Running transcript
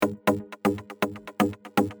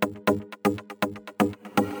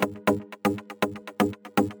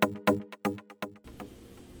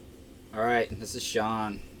This is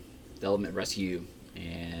Sean, the Element Rescue,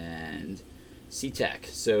 and SeaTech.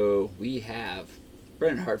 So we have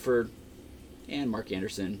Brennan Hartford and Mark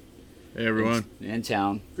Anderson. Hey, everyone. In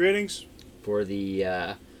town. Greetings. For the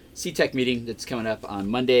SeaTech meeting that's coming up on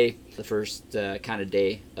Monday, the first kind of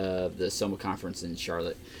day of the SOMA conference in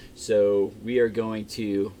Charlotte. So we are going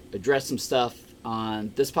to address some stuff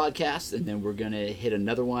on this podcast, and then we're going to hit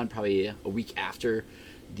another one probably a week after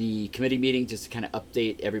the committee meeting, just to kind of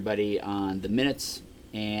update everybody on the minutes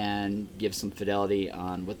and give some fidelity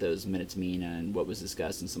on what those minutes mean and what was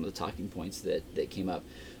discussed and some of the talking points that came up.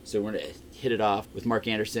 So we're going to hit it off with Mark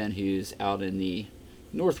Anderson, who's out in the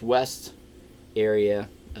northwest area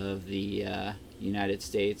of the United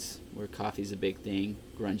States, where coffee's a big thing,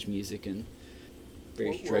 grunge music, and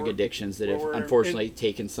various drug addictions that have unfortunately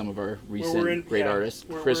taken some of our recent great artists.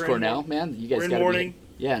 Chris Cornell, man, you guys got to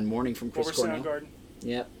be in Morning from Chris Cornell. Soundgarden.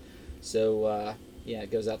 Yep. So it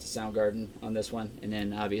goes out to Soundgarden on this one, and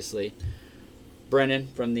then obviously Brennan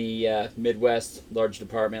from the Midwest Large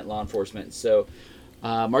Department Law Enforcement. So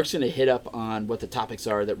Mark's going to hit up on what the topics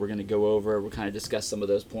are that we're going to go over. We'll kind of discuss some of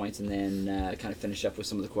those points, and then kind of finish up with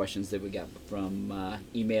some of the questions that we got from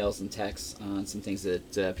emails and texts on some things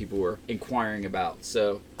that people were inquiring about.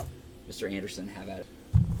 So, Mr. Anderson, have at it.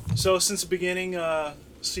 So since the beginning,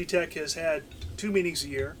 SeaTech has had 2 meetings a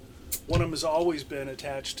year. One of them has always been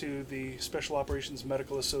attached to the Special Operations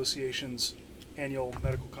Medical Association's annual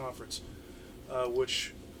medical conference,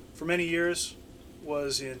 which for many years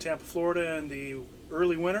was in Tampa, Florida in the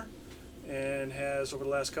early winter, and has over the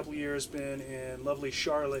last couple of years been in lovely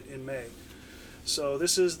Charlotte in May. So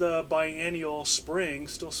this is the biannual spring,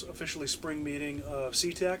 still officially spring meeting of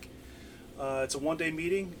SeaTech. It's a one-day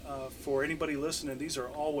meeting. For anybody listening, these are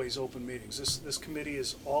always open meetings. This committee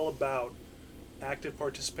is all about active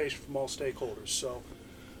participation from all stakeholders. So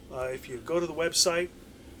if you go to the website,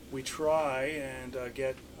 we try and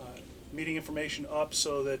get meeting information up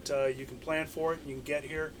so that you can plan for it, you can get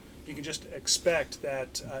here. You can just expect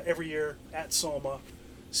that every year at SOMA,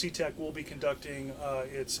 SeaTech will be conducting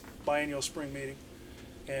its biennial spring meeting,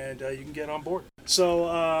 and you can get on board.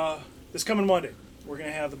 So this coming Monday, we're going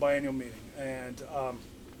to have the biennial meeting, and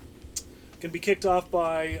going to be kicked off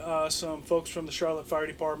by some folks from the Charlotte Fire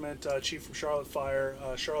Department, Chief from Charlotte Fire.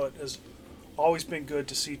 Charlotte has always been good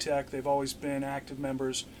to SeaTech. They've always been active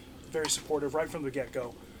members, very supportive right from the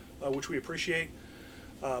get-go, which we appreciate.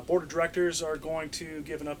 Board of Directors are going to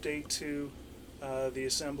give an update to the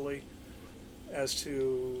Assembly as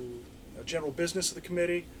to general business of the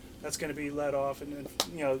committee. That's going to be led off, and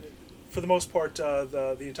for the most part,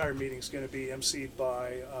 the entire meeting is going to be emceed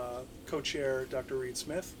by co-chair Dr. Reed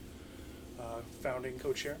Smith, founding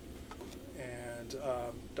co-chair, and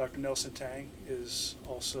Dr. Nelson Tang is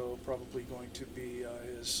also probably going to be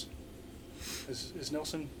is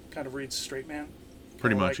Nelson kind of Reed's straight man?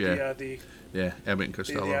 Pretty much, like yeah. Abbott and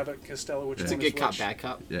Costello. The Abbott and Costello, which it's a good cop, bad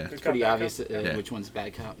cop. Yeah. It's pretty obvious which one's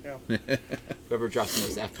bad cop. Yeah. Whoever drops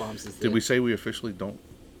those F-bombs is Did we say we officially don't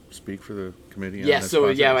speak for the committee? Yeah, so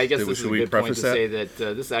I guess this is a good point to say that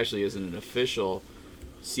this actually isn't an official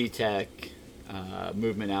SeaTech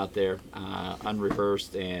movement out there,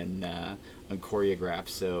 unrehearsed and unchoreographed.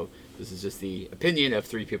 So this is just the opinion of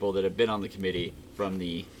 3 people that have been on the committee from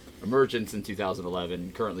the emergence in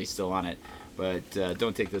 2011, currently still on it. But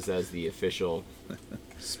don't take this as the official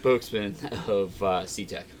spokesman of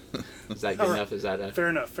SeaTech. Is that good enough? Is that fair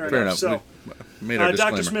enough? Fair enough. So,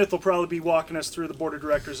 Dr. Smith will probably be walking us through the Board of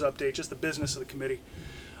Directors update, just the business of the committee.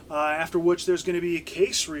 After which, there's going to be a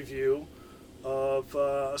case review of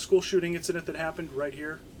a school shooting incident that happened right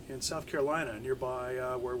here in South Carolina, nearby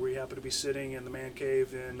where we happen to be sitting in the man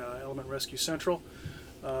cave in Element Rescue Central.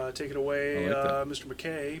 Take it away, Mr.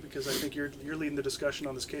 McKay, because I think you're leading the discussion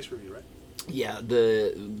on this case review, right? Yeah,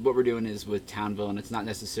 what we're doing is with Townville, and it's not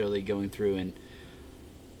necessarily going through and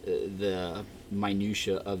the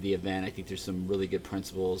minutia of the event. I think there's some really good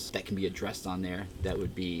principles that can be addressed on there that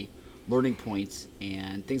would be learning points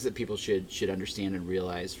and things that people should understand and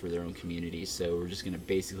realize for their own communities. So we're just going to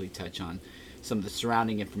basically touch on some of the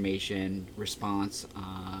surrounding information, response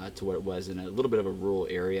to what it was in a little bit of a rural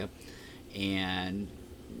area, and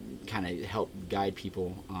kind of help guide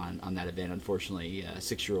people on that event. Unfortunately,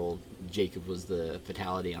 6-year-old Jacob was the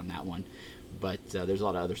fatality on that one, but there's a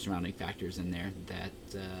lot of other surrounding factors in there that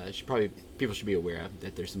people should be aware of,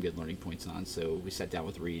 that there's some good learning points on. So we sat down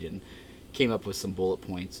with Reed and came up with some bullet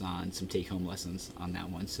points on some take-home lessons on that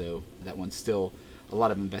one. So that one's still a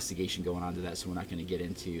lot of investigation going on to that, so we're not going to get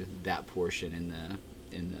into that portion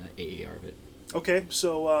in the AAR of it. Okay,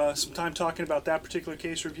 so some time talking about that particular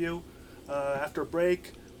case review. After a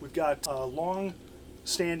break, we've got a long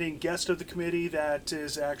long-standing guest of the committee that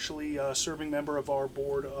is actually a serving member of our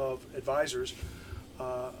board of advisors,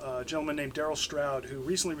 a gentleman named Daryl Stroud, who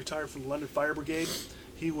recently retired from the London Fire Brigade.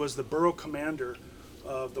 He was the borough commander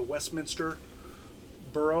of the Westminster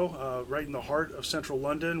Borough, right in the heart of central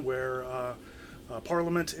London, where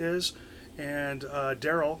Parliament is. And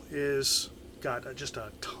Daryl is got just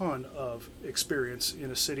a ton of experience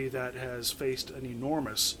in a city that has faced an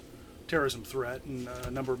enormous terrorism threat and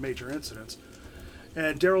a number of major incidents.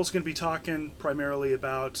 And Daryl's going to be talking primarily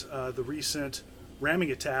about the recent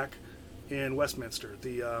ramming attack in Westminster.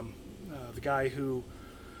 The guy who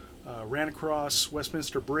ran across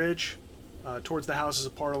Westminster Bridge towards the Houses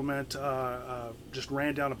of Parliament, just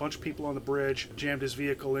ran down a bunch of people on the bridge, jammed his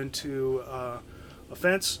vehicle into a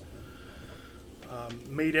fence,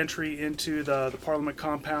 made entry into the Parliament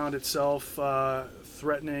compound itself,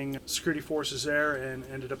 threatening security forces there, and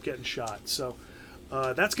ended up getting shot. So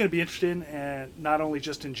that's going to be interesting, and not only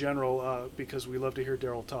just in general, because we love to hear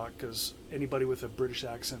Daryl talk, because anybody with a British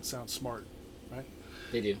accent sounds smart, right?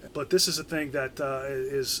 They do. But this is a thing that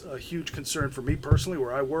is a huge concern for me personally,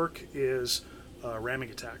 where I work, is ramming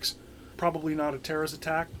attacks. Probably not a terrorist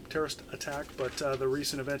attack, but the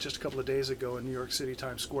recent event just a couple of days ago in New York City,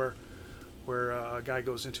 Times Square, where a guy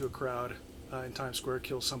goes into a crowd in Times Square,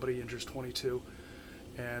 kills somebody, injures 22.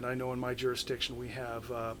 And I know in my jurisdiction we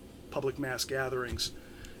have public mass gatherings,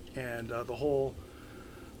 and the whole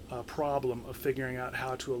problem of figuring out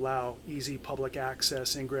how to allow easy public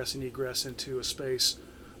access, ingress and egress into a space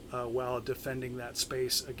while defending that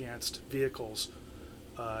space against vehicles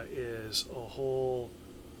is a whole...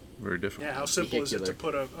 Very difficult. Yeah, how simple is it to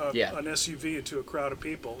put an SUV into a crowd of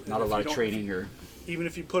people? Not a lot of training or... Even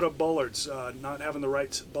if you put up bollards, not having the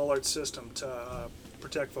right bollard system to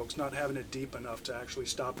protect folks, not having it deep enough to actually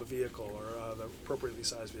stop a vehicle or the appropriately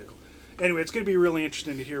sized vehicle. Anyway, it's going to be really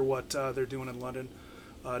interesting to hear what they're doing in London,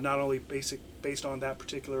 not only based on that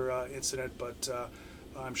particular incident, but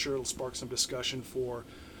I'm sure it'll spark some discussion for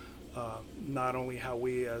not only how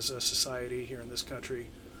we as a society here in this country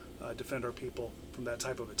defend our people from that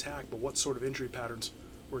type of attack, but what sort of injury patterns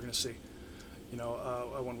we're going to see. You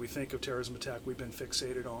know, when we think of terrorism attack, we've been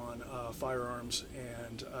fixated on firearms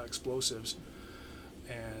and explosives,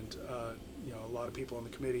 and you know, a lot of people on the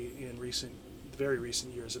committee in very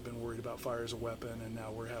recent years have been worried about fire as a weapon, and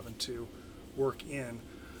now we're having to work in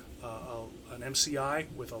an MCI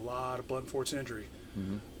with a lot of blunt force injury.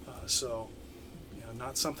 Mm-hmm. So, you know,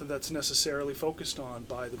 not something that's necessarily focused on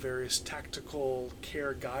by the various tactical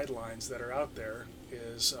care guidelines that are out there.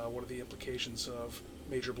 Is what are the implications of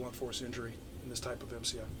major blunt force injury in this type of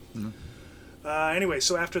MCI. Mm-hmm. Anyway,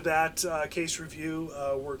 so after that case review,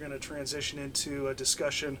 we're going to transition into a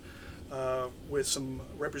discussion with some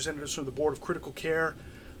representatives from the Board for Critical Care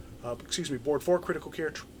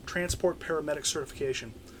Transport Paramedic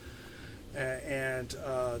Certification. And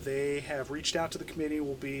they have reached out to the committee.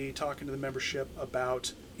 We'll be talking to the membership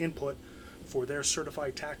about input for their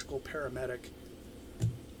certified tactical paramedic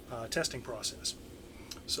testing process.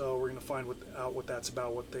 So we're going to find out what that's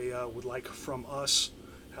about, what they would like from us,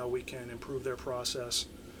 how we can improve their process,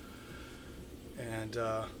 and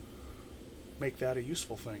make that a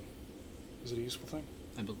useful thing. Is it a useful thing?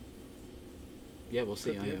 Yeah, we'll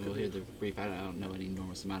see. We'll hear the brief. I don't know any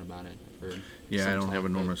enormous amount about it. I don't have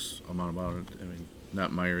enormous amount about it. I mean,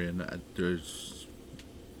 not in my area.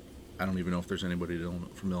 I don't even know if there's anybody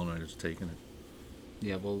from Illinois that's taken it.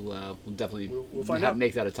 Yeah, we'll definitely we'll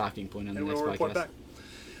make that a talking point on the next podcast. Report back.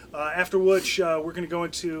 After which, we're going to go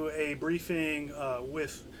into a briefing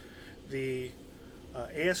with the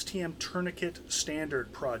ASTM Tourniquet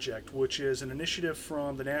Standard Project, which is an initiative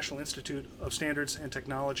from the National Institute of Standards and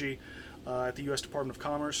Technology at the U.S. Department of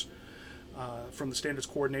Commerce. From the Standards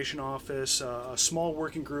Coordination Office, a small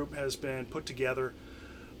working group has been put together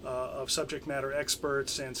of subject matter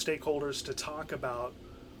experts and stakeholders to talk about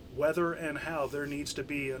whether and how there needs to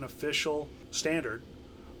be an official standard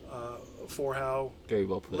for how... Very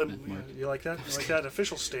well put, Mark. You like that? You like that?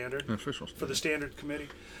 Official standard for the Standard Committee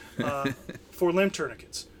for limb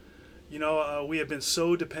tourniquets. You know, we have been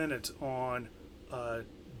so dependent on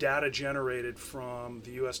data generated from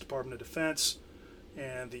the U.S. Department of Defense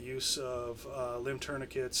and the use of limb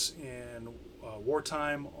tourniquets in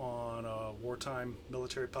wartime on a wartime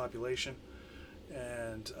military population.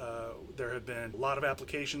 And there have been a lot of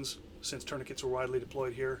applications since tourniquets were widely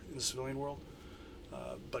deployed here in the civilian world.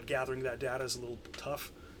 But gathering that data is a little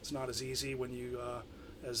tough. It's not as easy when you,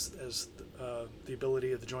 as the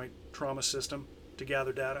ability of the Joint Trauma System to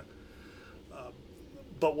gather data.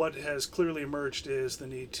 But what has clearly emerged is the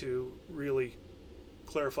need to really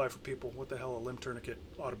clarify for people what the hell a limb tourniquet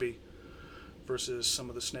ought to be versus some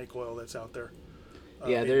of the snake oil that's out there.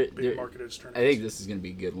 Yeah, being marketed as I tournaments. think this is going to be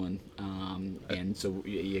a good one, and so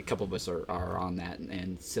a couple of us are on that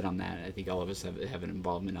and sit on that. I think all of us have an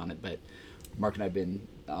involvement on it, but Mark and I have been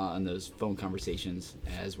on those phone conversations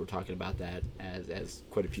as we're talking about that, as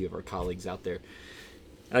quite a few of our colleagues out there,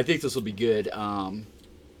 and I think this will be good.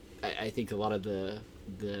 I think a lot of the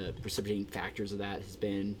precipitating factors of that has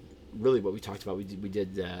been really what we talked about. I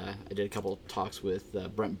did a couple of talks with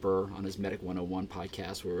Brent Burr on his Medic 101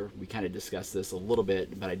 podcast where we kind of discussed this a little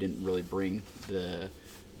bit, but I didn't really bring the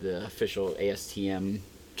official ASTM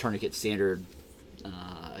tourniquet standard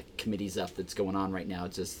committees up that's going on right now,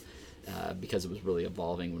 just because it was really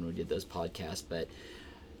evolving when we did those podcasts, but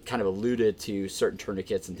kind of alluded to certain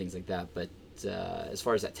tourniquets and things like that. But as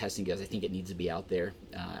far as that testing goes, I think it needs to be out there.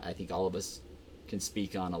 I think all of us can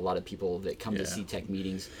speak on a lot of people that come to CTEC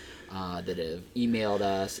meetings that have emailed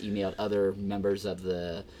us, emailed other members of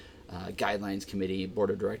the guidelines committee, board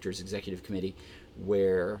of directors, executive committee,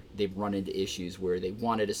 where they've run into issues where they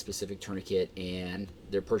wanted a specific tourniquet and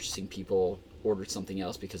their purchasing people ordered something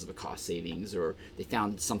else because of a cost savings, or they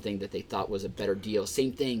found something that they thought was a better deal,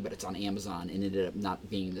 same thing, but it's on Amazon, and ended up not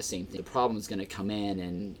being the same thing. The problem is going to come in,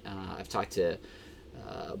 and I've talked to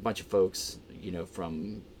a bunch of folks,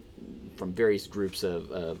 from various groups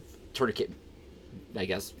of tourniquet, I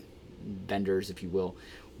guess, vendors, if you will,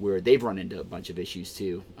 where they've run into a bunch of issues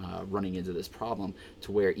too, running into this problem,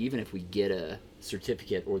 to where even if we get a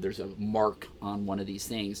certificate or there's a mark on one of these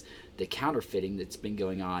things, the counterfeiting that's been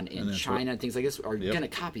going on in China and things like this are going to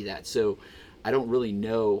copy that. So I don't really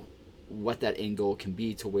know what that end goal can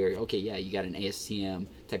be, to where, okay, yeah, you got an ASTM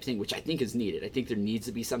type thing, which I think is needed. I think there needs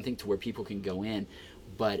to be something to where people can go in.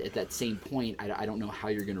 But at that same point, I don't know how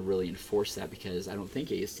you're going to really enforce that, because I don't think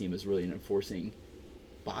ASTM is really an enforcing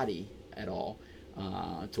body at all,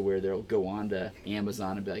 to where they'll go on to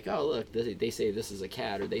Amazon and be like, oh, look, they say this is a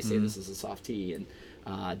cat, or they say this is a soft T, and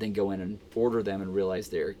then go in and order them and realize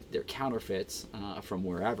they're counterfeits from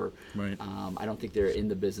wherever. Right. I don't think they're in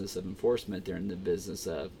the business of enforcement. They're in the business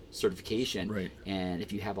of certification. Right. And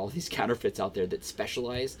if you have all these counterfeits out there that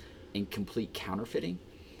specialize in complete counterfeiting,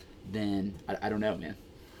 then I don't know, man.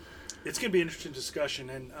 It's going to be an interesting discussion,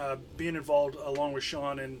 and being involved along with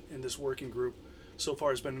Sean in this working group so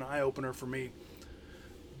far has been an eye-opener for me,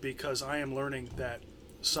 because I am learning that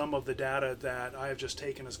some of the data that I have just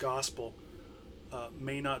taken as gospel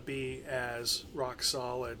may not be as rock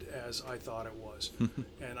solid as I thought it was.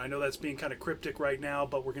 And I know that's being kind of cryptic right now,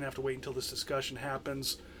 but we're going to have to wait until this discussion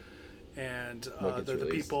happens, and the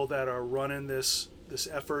people that are running this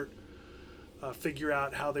effort figure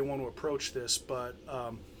out how they want to approach this. But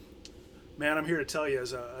man, I'm here to tell you,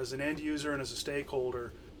 as an end user and as a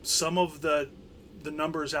stakeholder, some of the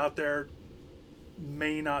numbers out there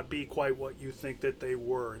may not be quite what you think that they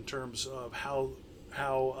were, in terms of how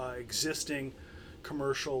existing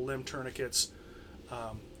commercial limb tourniquets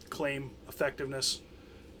claim effectiveness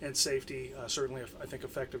and safety. Certainly, I think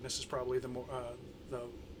effectiveness is probably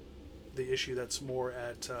the issue that's more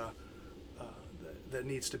at that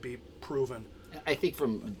needs to be proven. I think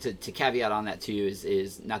to caveat on that too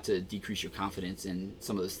is not to decrease your confidence in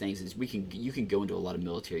some of those things. Is you can go into a lot of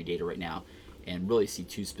military data right now and really see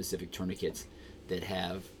two specific tourniquets that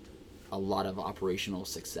have a lot of operational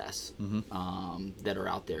success that are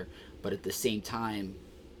out there. But at the same time,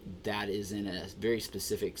 that is in a very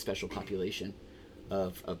specific special population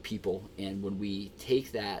of people. And when we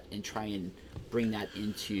take that and try and bring that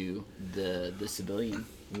into the civilian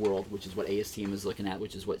world, which is what ASTM is looking at,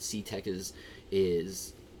 which is what CTEC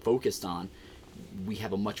is focused on, we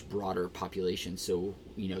have a much broader population. So,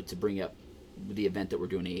 to bring up the event that we're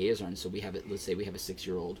doing AAs on, so we have let's say we have a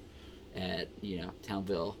 6-year-old at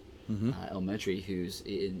Townville Elementary who's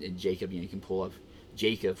in Jacob. You can pull up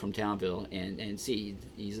Jacob from Townville and see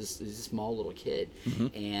he's a small little kid,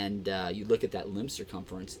 and you look at that limb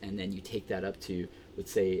circumference, and then you take that up to,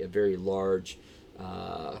 let's say, a very large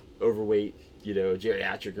overweight,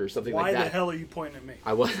 geriatric or something like that. Why the hell are you pointing at me?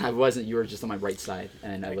 I wasn't. You were just on my right side,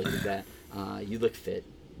 and I looked at that. You look fit.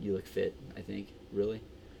 I think, really,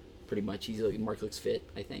 pretty much. Mark looks fit,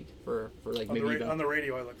 I think, for like on maybe on the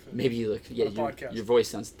radio. I look fit. Maybe you look. Yeah, your voice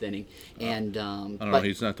sounds thinning, and I don't know.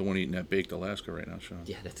 He's not the one eating that baked Alaska right now, Sean.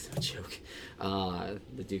 Yeah, that's no joke.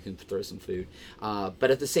 The dude can throw some food,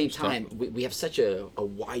 but at the same time, we have such a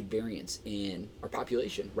wide variance in our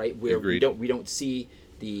population, right? Where Agreed. we don't see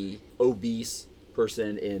the obese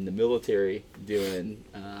person in the military doing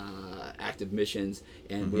active missions,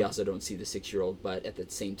 and we also don't see the 6-year-old. But at the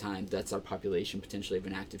same time, that's our population potentially of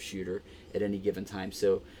an active shooter at any given time.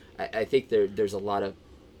 So I think there's a lot of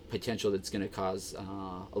potential that's going to cause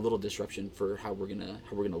a little disruption for how we're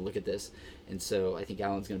gonna look at this. And so I think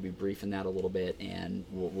Alan's going to be briefing that a little bit, and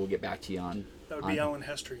we'll get back to you on. That would be Alan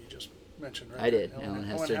Hester you just mentioned, right? I did. Alan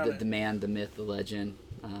Hester, Howden. the man, the myth, the legend,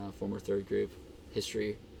 former third group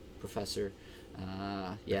history professor.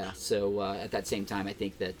 So at that same time, I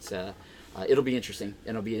think that it'll be interesting.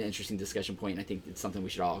 It'll be an interesting discussion point. And I think it's something we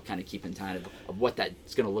should all kind of keep in mind of what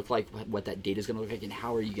that's going to look like, what that data is going to look like, and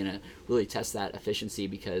how are you going to really test that efficiency,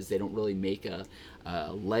 because they don't really make a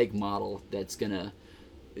leg model that's going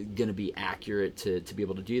to be accurate to be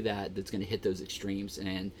able to do that, that's going to hit those extremes.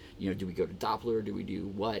 And do we go to Doppler, do we do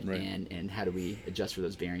what, Right. and how do we adjust for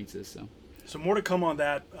those variances? So more to come on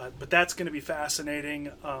that, but that's going to be fascinating.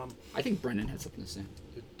 I think Brendan had something to say.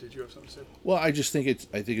 Did you have something to say? Well, I think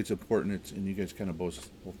it's important. And you guys kind of both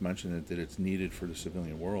mentioned it, that it's needed for the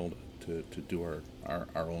civilian world to do our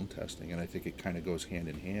own testing, and I think it kind of goes hand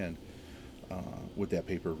in hand with that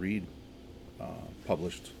paper Reed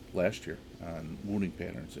published last year on wounding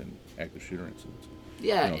patterns and active shooter incidents.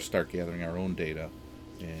 Yeah. Start gathering our own data,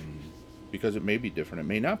 and because it may be different, it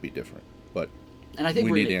may not be different, but And I think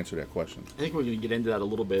we we're need gonna, to answer that question. I think we're going to get into that a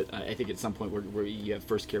little bit. I think at some point where you have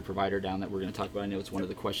first care provider down that we're going to talk about. I know it's one of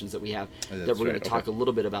the questions that we have That's that we're going right, to talk okay. a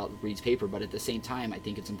little bit about Reed's paper. But at the same time, I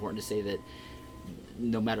think it's important to say that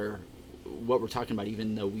no matter what we're talking about,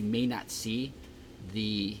 even though we may not see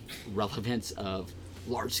the relevance of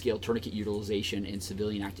large-scale tourniquet utilization in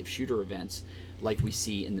civilian active shooter events like we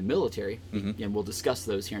see in the military, and we'll discuss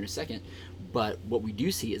those here in a second, but what we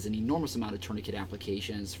do see is an enormous amount of tourniquet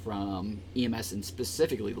applications from EMS and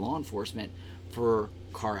specifically law enforcement for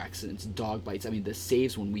car accidents, dog bites. I mean, the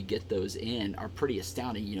saves when we get those in are pretty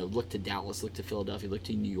astounding. Look to Dallas, look to Philadelphia, look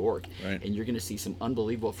to New York, Right. and you're going to see some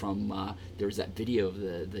unbelievable from, there was that video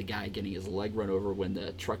of the guy getting his leg run over when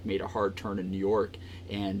the truck made a hard turn in New York,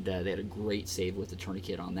 and they had a great save with the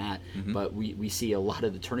tourniquet on that. But we see a lot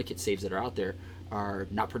of the tourniquet saves that are out there are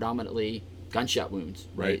not predominantly gunshot wounds,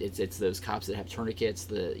 right? Right. It's those cops that have tourniquets,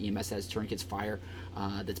 the EMS has tourniquets, fire,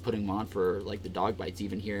 that's putting them on for like the dog bites.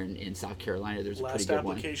 Even here in South Carolina, there's a pretty Last good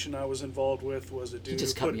one. application I was involved with was a dude He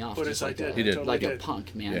just who cut me off, put just his, like I did, a, He did. totally like a did.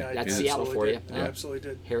 punk, man. Yeah, That's he Seattle for you. did. Yeah, absolutely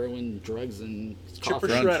did. Heroin, drugs, and Chipper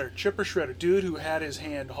coffee. shredder, dude who had his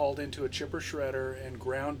hand hauled into a chipper shredder and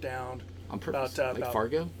ground down. On purpose, About, like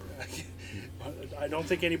Fargo. I don't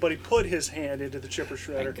think anybody put his hand into the chipper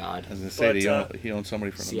shredder. Thank God. I was going to say, But, he owned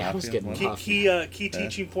somebody from the Seattle's mafia. getting Well, Key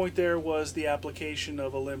teaching point there was the application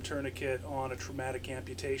of a limb tourniquet on a traumatic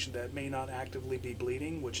amputation that may not actively be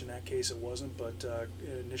bleeding, which in that case it wasn't, but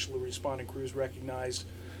initially responding crews recognized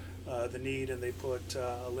the need, and they put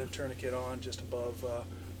a limb tourniquet on just above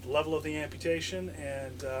the level of the amputation,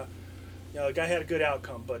 and the guy had a good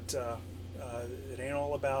outcome, but it ain't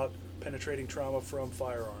all about penetrating trauma from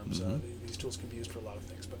firearms. These tools can be used for a lot of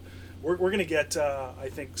things, but we're going to get, I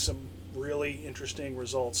think, some really interesting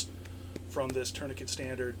results from this tourniquet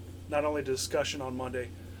standard. Not only the discussion on Monday,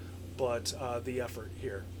 but the effort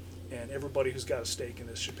here. And everybody who's got a stake in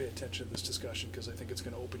this should pay attention to this discussion, because I think it's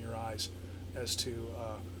going to open your eyes as to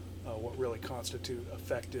what really constitute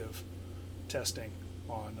effective testing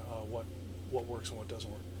on what works and what doesn't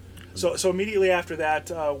work. So immediately after that,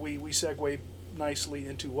 we segue nicely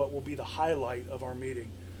into what will be the highlight of our meeting.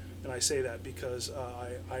 And I say that because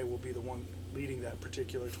I will be the one leading that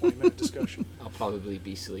particular 20-minute discussion. I'll probably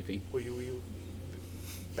be sleeping. Will you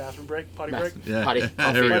bathroom break? Potty break? Yeah. Potty.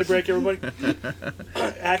 There we go. Potty break, everybody?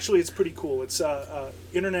 Actually, it's pretty cool. It's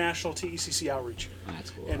international TECC outreach. Oh,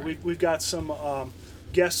 that's cool. And All right. we've got some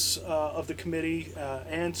guests of the committee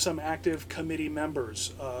and some active committee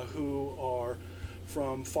members who are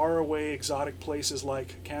from faraway exotic places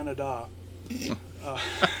like Canada.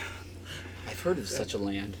 I've heard of such a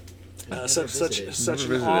land. I've never Such visited. an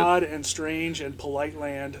visited. odd and strange and polite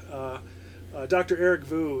land. Dr. Eric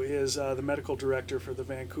Vu is the medical director for the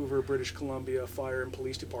Vancouver, British Columbia Fire and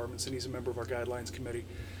Police Departments, and he's a member of our guidelines committee.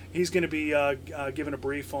 He's going to be giving a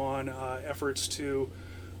brief on efforts to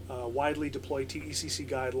widely deploy TECC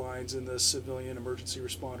guidelines in the civilian emergency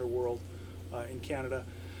responder world in Canada.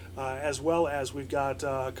 As well as we've got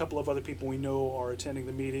a couple of other people we know are attending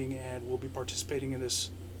the meeting and will be participating in this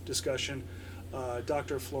discussion.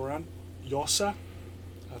 Dr. Florent Jossa,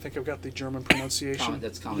 I think I've got the German pronunciation.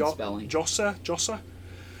 That's common spelling. Jossa.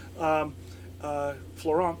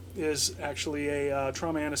 Florent is actually a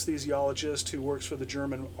trauma anesthesiologist who works for the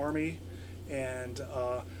German Army and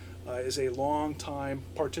is a long-time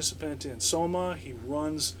participant in SOMA. He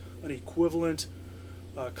runs an equivalent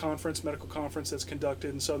medical conference that's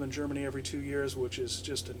conducted in southern Germany every 2 years, which is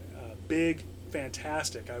just a big,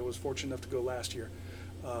 fantastic, I was fortunate enough to go last year,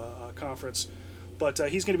 conference But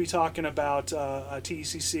he's going to be talking about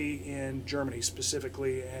TECC in Germany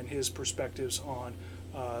specifically and his perspectives on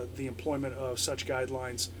the employment of such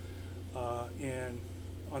guidelines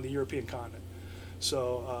on the European continent.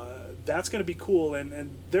 So that's going to be cool,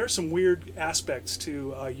 and there are some weird aspects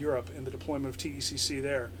to Europe and the deployment of TECC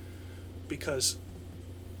there, because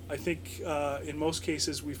I think in most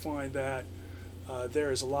cases we find that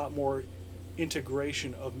there is a lot more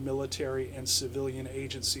integration of military and civilian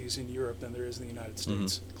agencies in Europe than there is in the United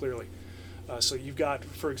States, clearly. So you've got,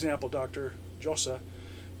 for example, Dr. Josa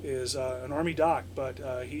is an Army doc, but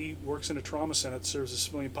he works in a trauma center that serves the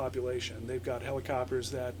civilian population. They've got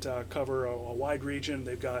helicopters that cover a wide region.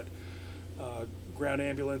 They've got ground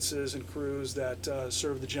ambulances and crews that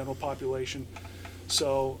serve the general population.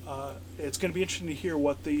 So it's going to be interesting to hear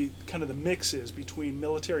what the kind of the mix is between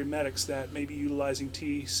military medics that may be utilizing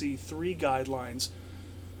TC3 guidelines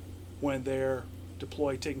when they're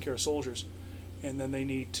deployed taking care of soldiers, and then they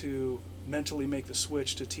need to mentally make the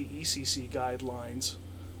switch to TECC guidelines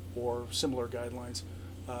or similar guidelines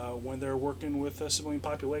when they're working with a civilian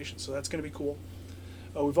population. So that's going to be cool.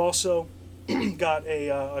 We've also got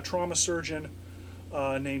a trauma surgeon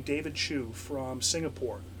named David Chu from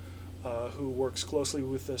Singapore, who works closely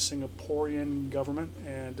with the Singaporean government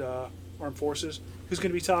and armed forces, who's going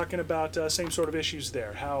to be talking about same sort of issues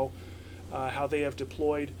there, how they have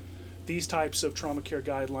deployed these types of trauma care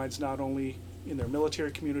guidelines not only in their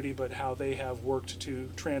military community, but how they have worked to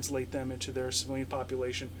translate them into their civilian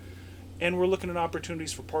population. And we're looking at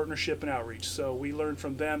opportunities for partnership and outreach. So we learn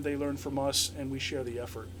from them, they learn from us, and we share the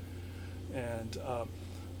effort. And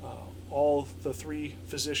all the three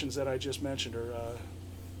physicians that I just mentioned, or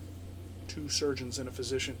two surgeons and a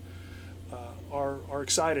physician, are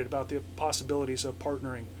excited about the possibilities of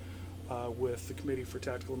partnering with the Committee for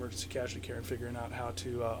Tactical Emergency Casualty Care and figuring out how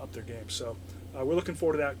to up their game. So we're looking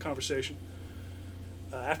forward to that conversation.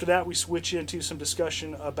 After that, we switch into some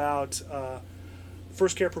discussion about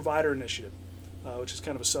First Care Provider Initiative, which is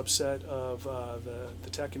kind of a subset of the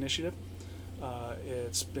TEC initiative.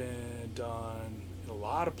 It's been done in a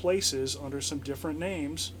lot of places under some different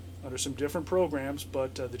names, under some different programs,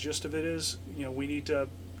 but the gist of it is, we need to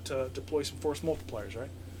deploy some force multipliers, right?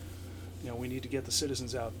 We need to get the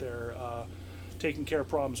citizens out there taking care of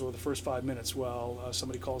problems over the first 5 minutes while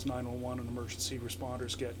somebody calls 911 and emergency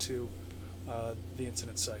responders get to the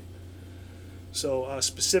incident site. So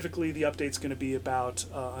specifically, the update's going to be about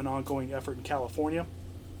an ongoing effort in California.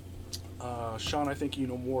 Sean, I think you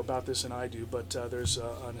know more about this than I do, but there's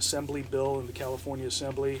an assembly bill in the California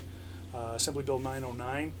Assembly, Assembly Bill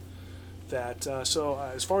 909, that, so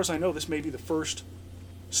as far as I know, this may be the first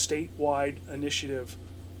statewide initiative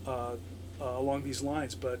along these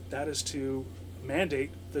lines, but that is to mandate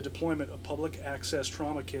the deployment of public access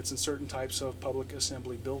trauma kits in certain types of public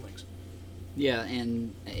assembly buildings. Yeah,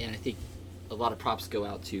 and I think a lot of props go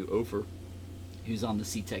out to Ofer, who's on the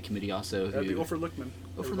CTEC committee also. That'd be Ofer Lichtman.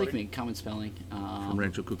 Ofer Lichtman, common spelling. From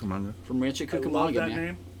Rancho Cucamonga. From Rancho I love Cucamonga, that man.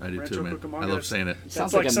 name. I do Rancho too, man. Cucamonga. I love saying it. It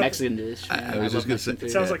sounds That's like a something- Mexican dish. Man. I was just love gonna say- Mexican It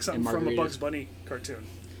food sounds like and something from a margaritas. Bugs Bunny cartoon.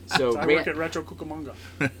 So, I work at Rancho Cucamonga.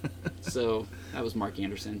 so that was Mark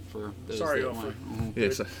Anderson for those Sorry, that Ofer. want.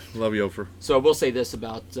 Yes, I love you, Ofer. So I will say this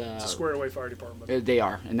about It's a Square Away Fire Department. they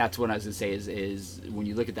are, and that's what I was gonna say is when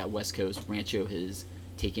you look at that West Coast, Rancho has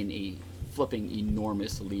taken a flipping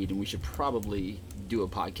enormous lead, and we should probably do a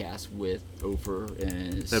podcast with Ofer.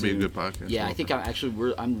 And That'd be a good podcast. Yeah, I Ofer. think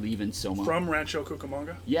I'm leaving Soma. From Rancho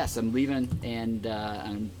Cucamonga? Yes, I'm leaving, and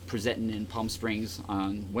I'm presenting in Palm Springs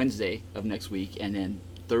on Wednesday of next week, and then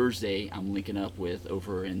Thursday I'm linking up with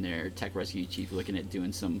Ofer and their tech rescue chief, looking at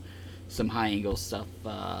doing some high angle stuff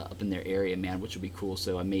up in their area, man, which will be cool.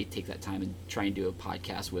 So I may take that time and try and do a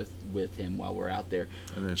podcast with him while we're out there,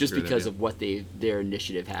 That's just a great because idea. of what their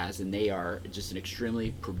initiative has, and they are just an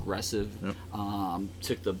extremely progressive. Yep.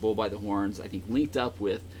 Took the bull by the horns. I think linked up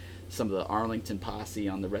with some of the Arlington posse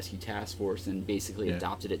on the rescue task force and basically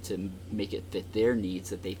adopted it to make it fit their needs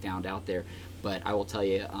that they found out there. But I will tell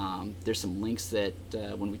you, there's some links that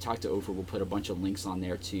when we talk to Ofer, we'll put a bunch of links on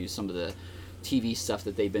there to some of the TV stuff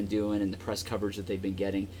that they've been doing and the press coverage that they've been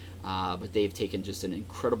getting. But they've taken just an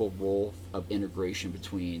incredible role of integration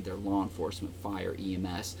between their law enforcement, fire,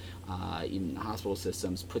 EMS, even hospital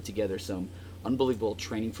systems, put together some unbelievable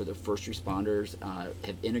training for the first responders,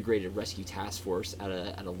 have integrated rescue task force at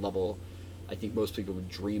a level I think most people would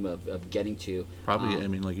dream of getting to. Probably, I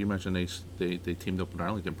mean, like you mentioned, they teamed up with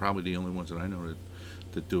Arlington. Probably the only ones that I know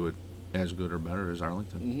that do it as good or better as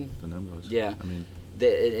Arlington than them does. Yeah. I mean,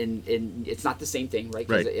 and it's not the same thing, right?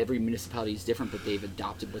 Because Right. every municipality is different, but they've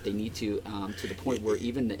adopted what they need to the point where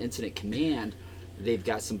even the incident command They've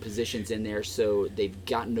got some positions in there, so they've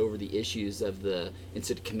gotten over the issues of the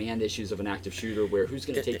incident command issues of an active shooter, where who's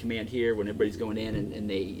going to take command here when everybody's going in, and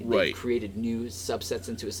they've Right. created new subsets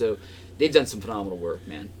into it. So they've done some phenomenal work,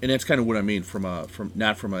 man. And that's kind of what I mean from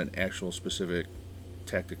not from an actual specific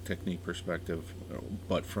technique perspective,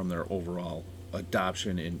 but from their overall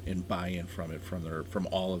adoption and buy-in from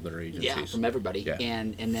all of their agencies. Yeah, from everybody. Yeah.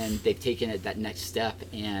 And then they've taken it that next step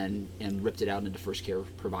and ripped it out into first care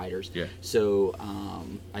providers. Yeah. So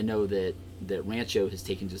I know that Rancho has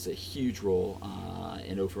taken just a huge role,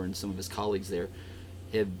 and Ofer and some of his colleagues there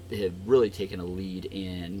have really taken a lead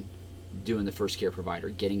in doing the first care provider,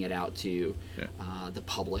 getting it out to the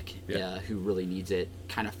public who really needs it,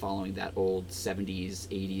 kind of following that old 70s,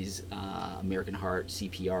 80s American Heart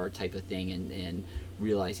CPR type of thing, and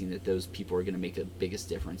realizing that those people are going to make the biggest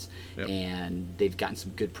difference. Yep. And they've gotten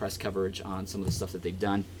some good press coverage on some of the stuff that they've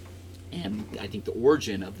done. And I think the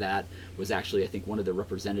origin of that was actually, I think, one of the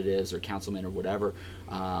representatives or councilmen or whatever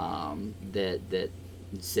that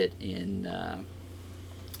sit in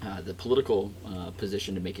the political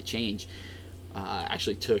position to make a change,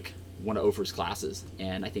 actually took one of Ofer's classes,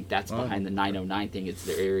 and I think that's behind the 909 thing. It's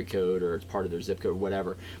their area code, or it's part of their zip code, or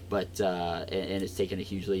whatever. But and it's taken a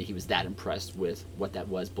huge lead. He was that impressed with what that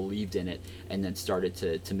was, believed in it, and then started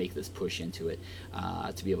to make this push into it,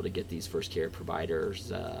 to be able to get these first care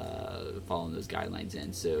providers following those guidelines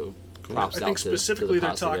in. So props I out think to specifically the they're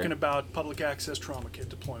CASA there. talking about public access trauma kit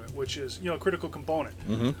deployment, which is a critical component.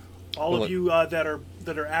 Mm-hmm. All Well, of you that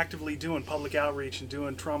are actively doing public outreach and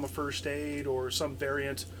doing trauma first aid or some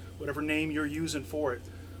variant, whatever name you're using for it,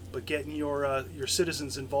 but getting your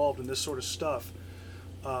citizens involved in this sort of stuff,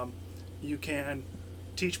 you can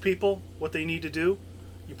teach people what they need to do.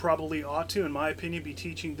 You probably ought to, in my opinion, be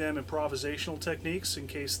teaching them improvisational techniques in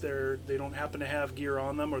case they don't happen to have gear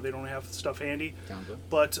on them or they don't have stuff handy. Townville.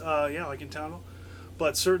 But like in Townville.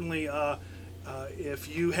 But certainly,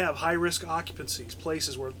 if you have high-risk occupancies,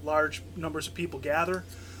 places where large numbers of people gather,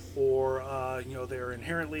 or they're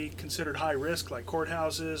inherently considered high risk, like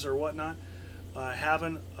courthouses or whatnot,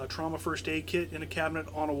 having a trauma first aid kit in a cabinet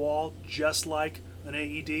on a wall, just like an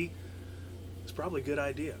AED, is probably a good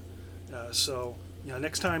idea. So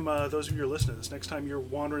next time, those of you who are listening to this, next time you're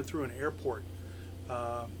wandering through an airport,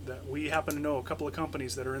 that we happen to know a couple of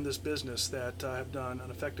companies that are in this business that have done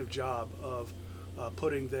an effective job of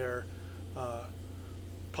putting their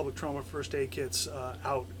public trauma first aid kits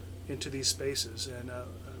out into these spaces. And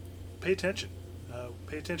pay attention.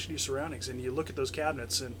 Pay attention to your surroundings. And you look at those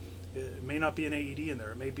cabinets, and it may not be an AED in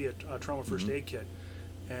there. It may be a trauma first aid kit.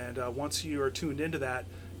 And once you are tuned into that,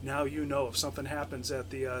 now you know if something happens at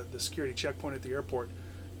the security checkpoint at the airport,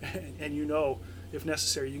 and if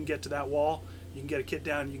necessary, you can get to that wall, you can get a kit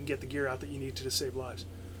down, you can get the gear out that you need to save lives.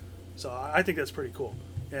 So I think that's pretty cool.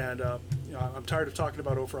 And I'm tired of talking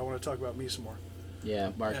about Ofer. I want to talk about me some more.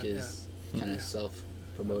 Yeah, Mark is kind of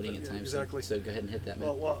self-promoting at times. Exactly. So go ahead and hit that,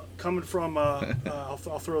 man. Well, coming from, I'll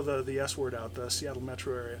throw the S word out, the Seattle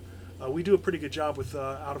metro area. We do a pretty good job with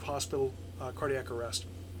out-of-hospital cardiac arrest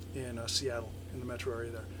in Seattle, in the metro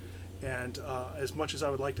area there. And as much as I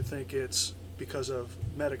would like to think it's because of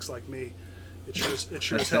medics like me, it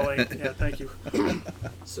sure as hell ain't. Yeah, thank you.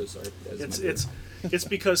 So sorry. That was my It's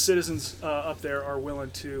because citizens up there are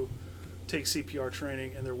willing to take CPR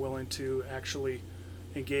training, and they're willing to actually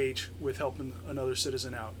engage with helping another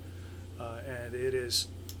citizen out. And it is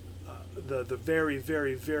the very,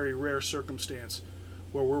 very, very rare circumstance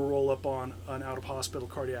where we'll roll up on an out-of-hospital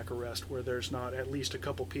cardiac arrest where there's not at least a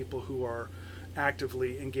couple people who are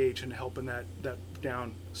actively engaged in helping that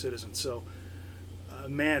down citizen. So,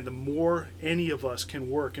 man, the more any of us can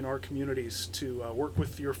work in our communities to work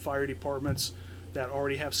with your fire departments that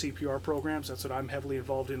already have CPR programs, that's what I'm heavily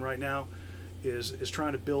involved in right now, is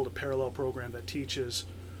trying to build a parallel program that teaches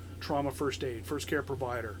trauma first aid, first care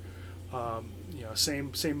provider,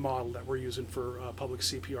 same model that we're using for public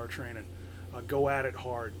CPR training. Go at it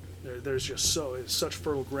hard. There's just such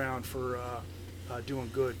fertile ground for doing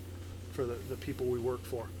good for the people we work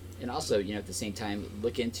for. And also, at the same time,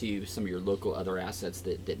 look into some of your local other assets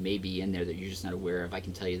that may be in there that you're just not aware of. I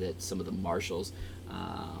can tell you that some of the marshals,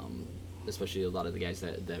 especially a lot of the guys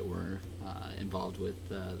that were involved with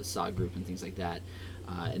the SAW group and things like that,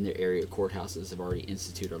 in their area courthouses have already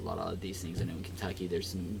instituted a lot of these things. I know in Kentucky there's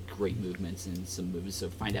some great movements and some movements, so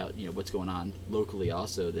find out what's going on locally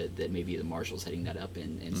also that maybe the marshals heading that up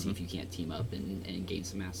and see if you can't team up and gain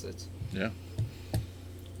some assets. Yeah.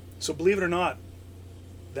 So believe it or not,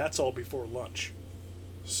 that's all before lunch.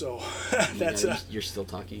 So that's you're still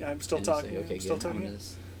talking. I'm still talking. Okay, still good. talking.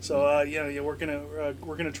 So we're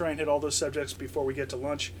gonna try and hit all those subjects before we get to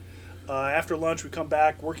lunch. After lunch, we come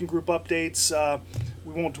back, working group updates.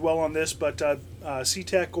 We won't dwell on this, but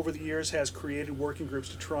CTEC over the years has created working groups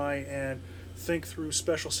to try and think through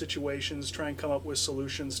special situations, try and come up with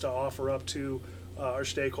solutions to offer up to our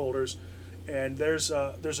stakeholders. And there's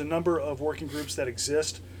a number of working groups that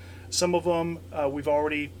exist. Some of them we've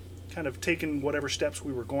already kind of taken whatever steps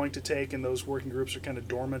we were going to take, and those working groups are kind of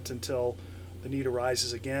dormant until the need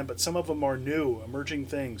arises again. But some of them are new, emerging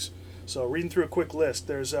things. So reading through a quick list,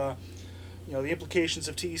 there's the implications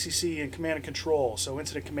of TECC and command and control, so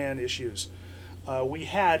incident command issues. We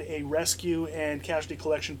had a rescue and casualty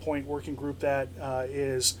collection point working group that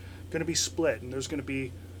is going to be split, and there's going to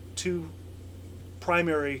be two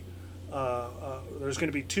primary. There's going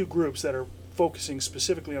to be two groups that are focusing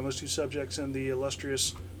specifically on those two subjects, and the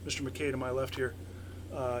illustrious Mr. McKay to my left here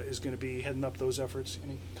is going to be heading up those efforts.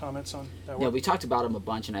 Any comments on that work? Yeah, we talked about him a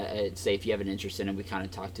bunch, and I'd say if you have an interest in him, we kind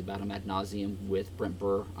of talked about him ad nauseum with Brent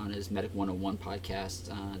Burr on his Medic 101 podcast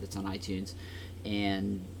that's on iTunes.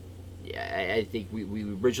 And I think we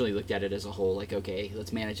originally looked at it as a whole, like, okay,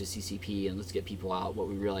 let's manage a CCP and let's get people out. What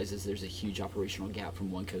we realize is there's a huge operational gap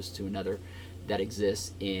from one coast to another that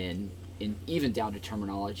exists in even down to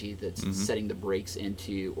terminology that's setting the brakes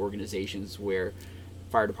into organizations where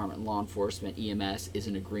fire department, law enforcement, EMS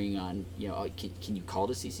isn't agreeing on, can you call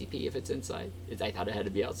it a CCP if it's inside? I thought it had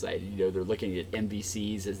to be outside. They're looking at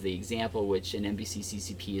MVCs as the example, which an MVC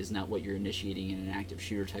CCP is not what you're initiating in an active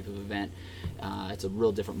shooter type of event. It's a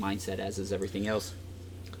real different mindset, as is everything else.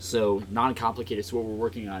 So non-complicated. So what we're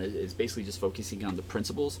working on is basically just focusing on the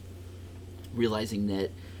principles, realizing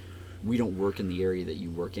that we don't work in the area that you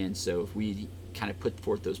work in. So if we kind of put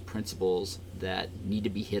forth those principles that need to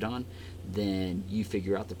be hit on, then you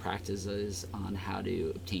figure out the practices on how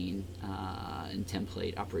to obtain and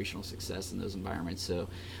template operational success in those environments. So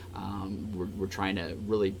we're trying to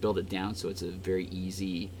really build it down so it's a very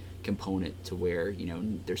easy component to where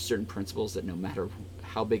there's certain principles that no matter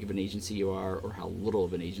how big of an agency you are or how little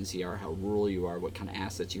of an agency you are, how rural you are, what kind of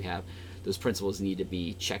assets you have, those principles need to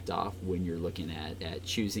be checked off when you're looking at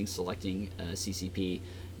choosing, selecting a CCP,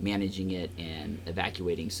 managing it, and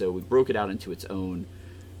evacuating. So we broke it out into its own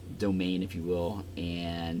domain, if you will,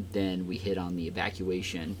 and then we hit on the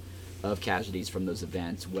evacuation of casualties from those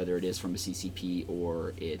events, whether it is from a CCP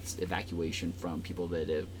or it's evacuation from people that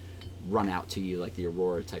have run out to you, like the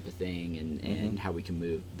Aurora type of thing, and how we can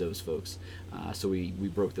move those folks. So we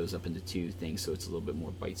broke those up into two things, so it's a little bit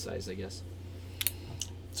more bite-sized, I guess.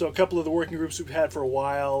 So a couple of the working groups we've had for a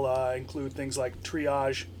while include things like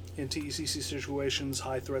triage in TECC situations,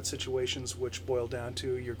 high threat situations, which boil down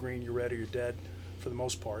to you're green, you're red, or you're dead for the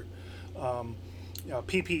most part.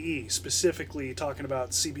 PPE, specifically talking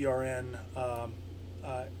about CBRN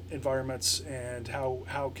environments and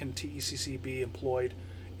how can TECC be employed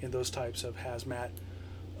in those types of hazmat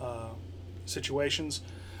situations.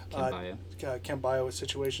 Chem bio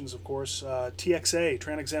situations, of course. TXA,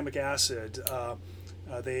 tranexamic acid.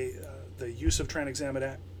 The use of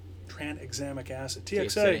tranexamic acid.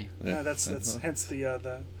 TXA. Yeah. That's hence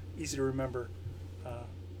the easy to remember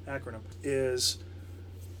acronym is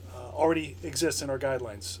already exists in our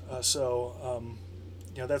guidelines.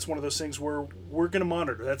 That's one of those things where we're going to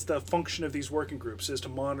monitor. That's the function of these working groups, is to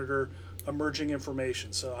monitor emerging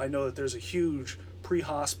information. So I know that there's a huge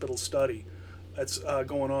pre-hospital study that's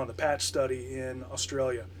going on, the PATCH study in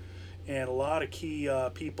Australia. And a lot of key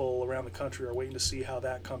people around the country are waiting to see how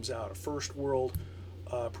that comes out. A first world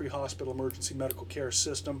pre-hospital emergency medical care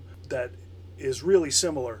system that is really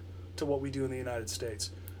similar to what we do in the United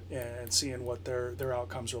States, and seeing what their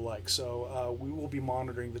outcomes are like. So we will be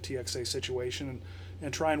monitoring the TXA situation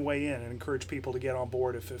and try and weigh in and encourage people to get on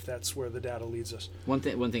board if that's where the data leads us. One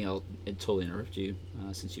thing I'll totally interrupt you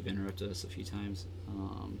since you've interrupted us a few times.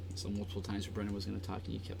 So multiple times where Brendan was going to talk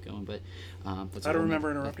and you kept going, but that's I don't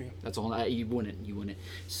remember interrupting you. That's a whole. You wouldn't.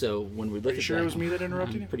 So when we look Are you at sure that, it was me that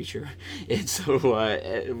interrupted I'm you? pretty sure. And so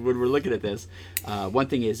when we're looking at this, one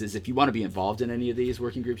thing is if you want to be involved in any of these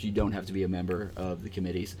working groups, you don't have to be a member of the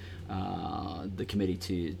committees, the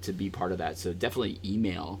committee to be part of that. So definitely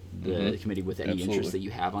email the committee with any interest that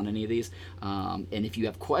you have on any of these. And if you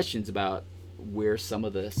have questions about where some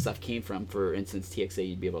of the stuff came from, for instance, TXA,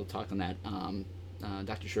 you'd be able to talk on that.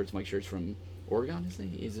 Dr. Schertz, Mike Schertz from Oregon, is he?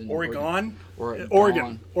 He's in Oregon.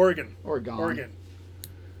 Oregon.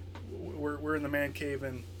 We're in the man cave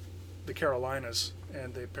in the Carolinas,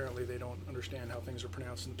 and apparently they don't understand how things are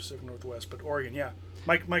pronounced in the Pacific Northwest. But Oregon, yeah.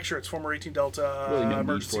 Mike Schertz, former 18 Delta Really no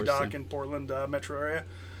emergency doc in Portland metro area,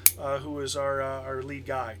 who is our lead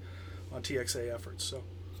guy on TXA efforts. So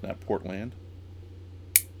It's not Portland.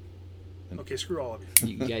 Okay, screw all of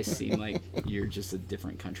you. You guys seem like you're just a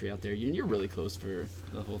different country out there. You're really close for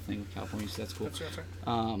the whole thing with California, so that's cool. That's right.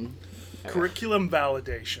 Um, Curriculum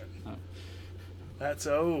validation. Oh. That's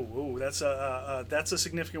that's a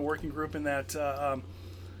significant working group in that.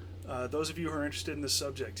 Those of you who are interested in this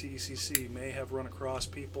subject, TECC, may have run across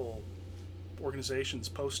people, organizations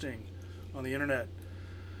posting on the internet,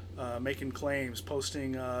 making claims,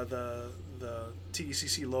 posting the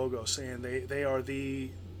TECC logo, saying they are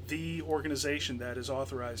the organization that is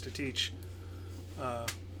authorized to teach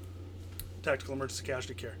tactical emergency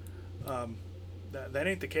casualty care. That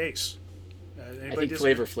ain't the case. I think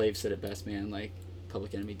Flavor Flav said it best, man. Like,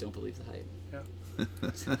 Public Enemy, don't believe the hype. Yeah.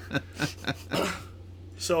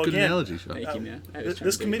 So Good again, analogy, Sean. Thank you, man.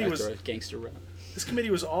 this committee was gangster rap. This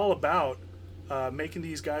committee was all about making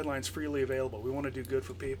these guidelines freely available. We want to do good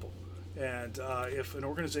for people. And if an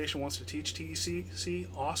organization wants to teach TECC,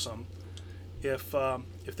 awesome. If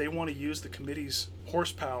they want to use the committee's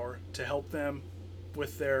horsepower to help them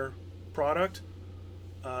with their product,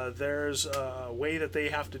 there's a way that they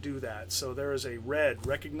have to do that. So there is a red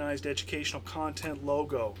recognized educational content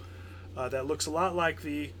logo that looks a lot like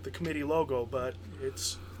the committee logo, but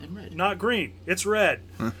it's not green. It's red.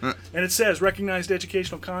 And it says recognized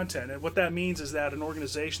educational content. And what that means is that an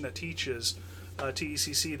organization that teaches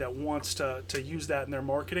TECC that wants to use that in their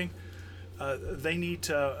marketing, they need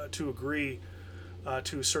to agree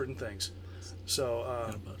to certain things.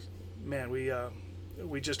 So, man,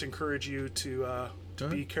 we just encourage you to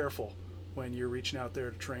be careful when you're reaching out there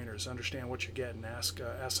to trainers. Understand what you're getting. Ask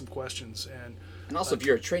some questions. And also, if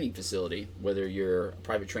you're a training facility, whether you're a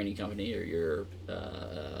private training company or you're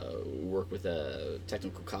work with a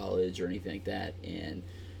technical college or anything like that, and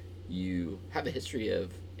you have a history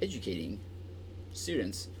of educating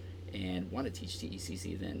students and want to teach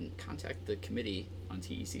TECC, then contact the committee on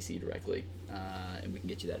TECC directly, and we can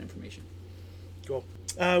get you that information. Cool.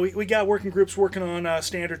 We got working groups working on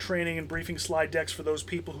standard training and briefing slide decks for those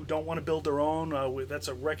people who don't want to build their own. That's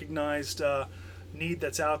a recognized need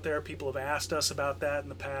that's out there. People have asked us about that in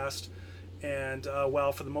the past. And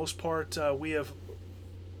while for the most part we have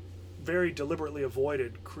very deliberately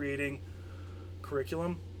avoided creating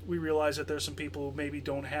curriculum, we realize that there's some people who maybe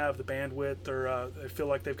don't have the bandwidth or they feel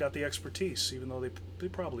like they've got the expertise, even though they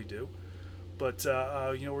probably do. But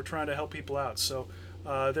we're trying to help people out. So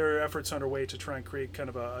there are efforts underway to try and create kind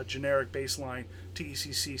of a generic baseline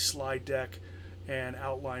TECC slide deck and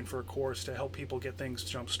outline for a course to help people get things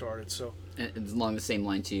jump started. So, and along the same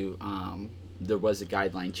line too, there was a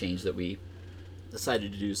guideline change that we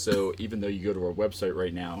decided to do. So even though you go to our website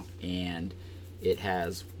right now and it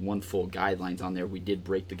has one full guidelines on there, we did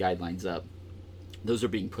break the guidelines up. Those are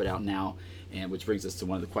being put out now, and which brings us to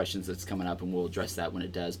one of the questions that's coming up, and we'll address that when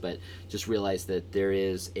it does. But just realize that there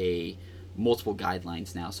is multiple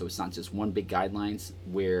guidelines now, so it's not just one big guidelines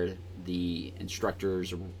where the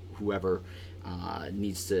instructors or whoever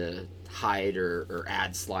needs to hide or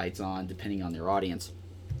add slides on depending on their audience.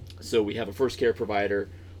 So we have a first care provider,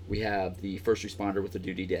 we have the first responder with the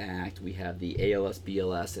duty to act, we have the ALS,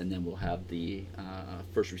 BLS, and then we'll have the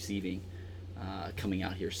first receiving coming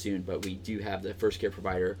out here soon. But we do have the first care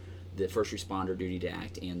provider, the first responder duty to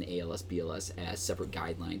act, and the ALS, BLS as separate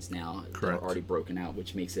guidelines now. Correct. They're already broken out,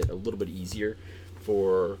 which makes it a little bit easier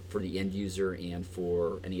for the end user and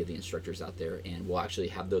for any of the instructors out there. And we'll actually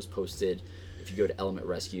have those posted. If you go to Element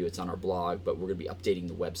Rescue, it's on our blog, but we're going to be updating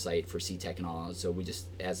the website for CTEC and all. So we just,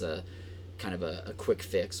 as a kind of a quick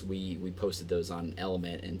fix, we posted those on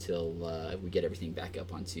Element until we get everything back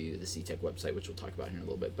up onto the CTEC website, which we'll talk about here in a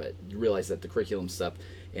little bit. But you realize that the curriculum stuff,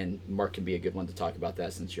 and Mark can be a good one to talk about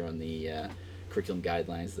that since you're on the curriculum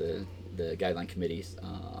guidelines, the guideline committees.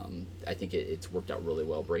 I think it's worked out really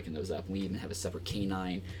well breaking those up. We even have a separate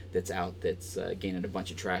K9 that's out that's gaining a bunch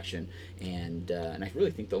of traction, and I really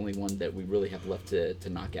think the only one that we really have left to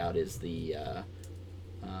knock out is the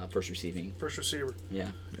first receiver.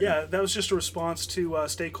 Yeah, that was just a response to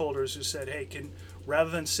stakeholders who said, hey, rather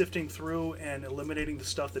than sifting through and eliminating the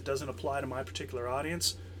stuff that doesn't apply to my particular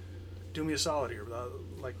audience, do me a solid here,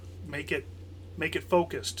 make it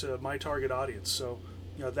focused to my target audience. So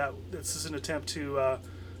this is an attempt to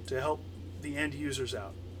help the end users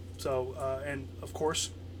out. So and of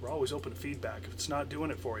course we're always open to feedback. If it's not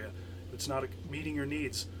doing it for you, if it's not meeting your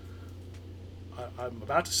needs, I'm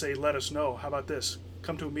about to say let us know. How about this?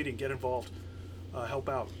 Come to a meeting, get involved, help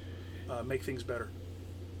out, make things better.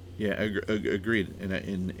 Yeah, agreed.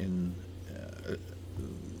 And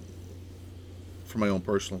from my own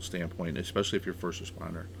personal standpoint, especially if you're first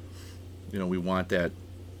responder, we want that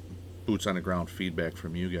boots on the ground feedback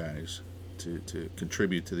from you guys to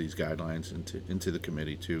contribute to these guidelines and into the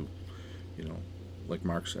committee to, like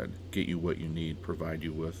Mark said, get you what you need, provide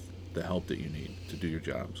you with the help that you need to do your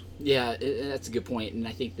jobs. Yeah, that's a good point, and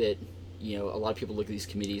I think that a lot of people look at these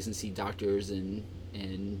committees and see doctors and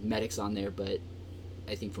medics on there, but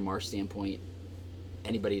I think from our standpoint,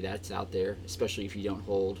 anybody that's out there, especially if you don't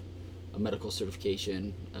hold a medical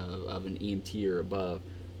certification of an EMT or above,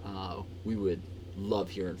 we would love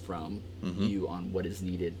hearing from you on what is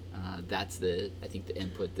needed. That's I think the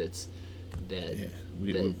input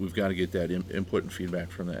We've got to get that input and feedback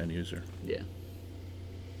from the end user. Yeah.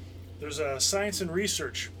 There's a science and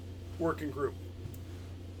research working group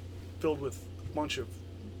filled with a bunch of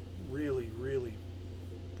really, really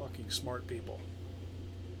fucking smart people.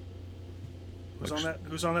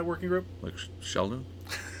 Who's on that working group? Like Sheldon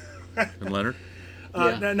and Leonard?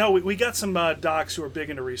 Yeah. No, we got some docs who are big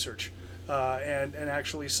into research, and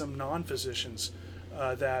actually some non-physicians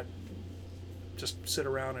that just sit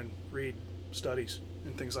around and read studies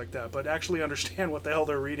and things like that, but actually understand what the hell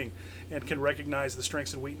they're reading and can recognize the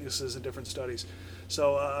strengths and weaknesses in different studies.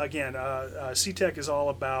 So again, CTEC is all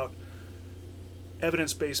about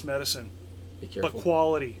evidence-based medicine, but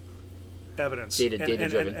quality evidence,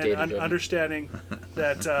 data-driven. Understanding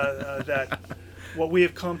that that what we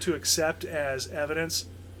have come to accept as evidence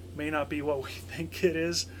may not be what we think it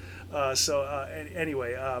is.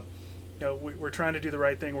 Anyway, we're trying to do the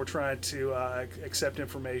right thing. We're trying to accept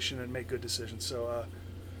information and make good decisions. So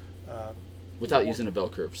without using a bell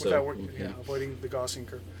curve. Avoiding the Gaussian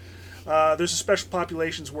curve. There's a special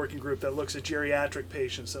populations working group that looks at geriatric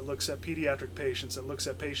patients, that looks at pediatric patients, that looks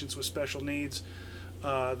at patients with special needs,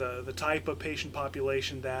 the type of patient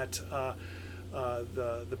population that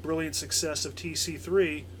the brilliant success of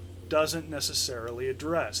TC3 doesn't necessarily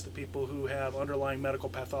address. The people who have underlying medical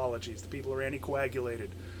pathologies, the people who are anticoagulated,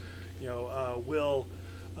 will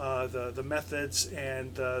the methods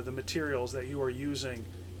and the materials that you are using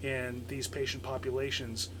in these patient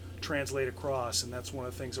populations translate across, and that's one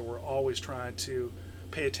of the things that we're always trying to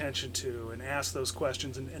pay attention to and ask those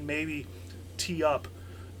questions and maybe tee up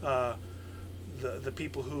the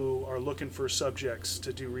people who are looking for subjects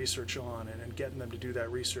to do research on and getting them to do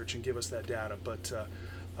that research and give us that data. But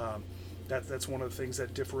that's one of the things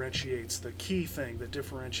that differentiates, the key thing that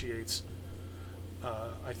differentiates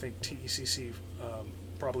I think TECC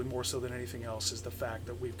probably more so than anything else is the fact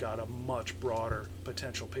that we've got a much broader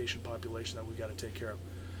potential patient population that we've got to take care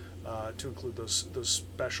of to include those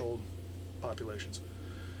special populations.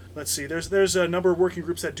 Let's see. There's a number of working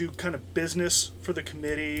groups that do kind of business for the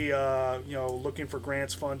committee. Looking for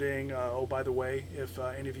grants funding. Oh, by the way, if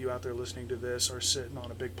any of you out there listening to this are sitting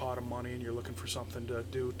on a big pot of money and you're looking for something to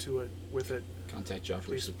do to it with it, contact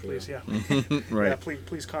Joffrey. Please, yeah, right. Yeah,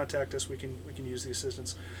 please contact us. We can use the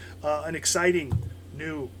assistance. An exciting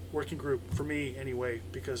new working group for me, anyway,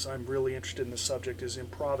 because I'm really interested in this subject, is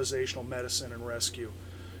improvisational medicine and rescue.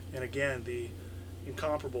 And again, the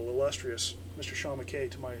incomparable, illustrious Mr. Sean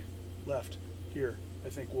McKay to my left here, I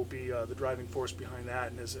think, will be the driving force behind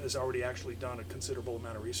that, and has already actually done a considerable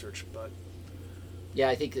amount of research. But yeah,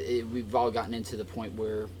 I think we've all gotten into the point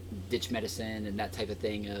where ditch medicine and that type of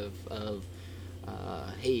thing of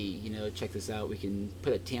hey, check this out. We can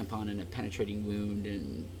put a tampon in a penetrating wound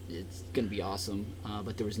and it's going to be awesome.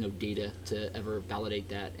 But there was no data to ever validate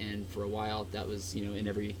that. And for a while, that was, in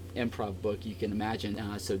every improv book you can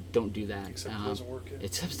imagine. So don't do that. Except it doesn't work. Yeah.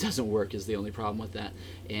 It doesn't work is the only problem with that.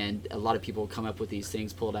 And a lot of people come up with these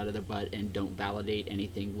things, pull it out of their butt, and don't validate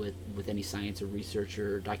anything with any science or research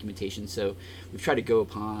or documentation. So we've tried to go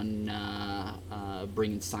upon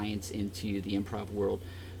bringing science into the improv world,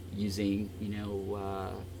 using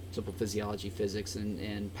simple physiology, physics,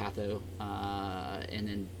 and patho, and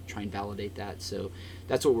then try and validate that. So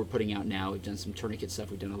that's what we're putting out now. We've done some tourniquet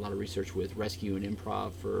stuff. We've done a lot of research with rescue and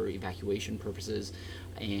improv for evacuation purposes,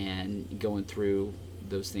 and going through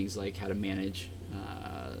those things like how to manage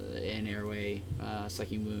an airway,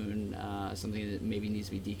 sucking wound, something that maybe needs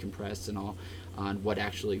to be decompressed, and all on what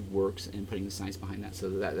actually works, and putting the science behind that. So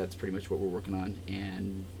that's pretty much what we're working on.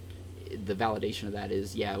 And the validation of that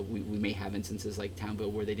is, we may have instances like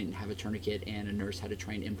Townville where they didn't have a tourniquet and a nurse had to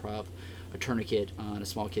try and improv a tourniquet on a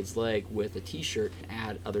small kid's leg with a t-shirt,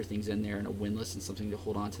 add other things in there and a windlass and something to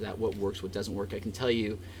hold on to that, what works, what doesn't work. I can tell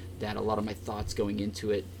you that a lot of my thoughts going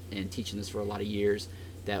into it and teaching this for a lot of years,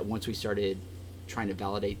 that once we started trying to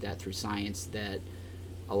validate that through science, that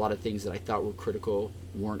a lot of things that I thought were critical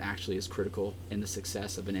weren't actually as critical in the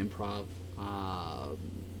success of an improv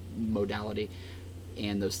modality.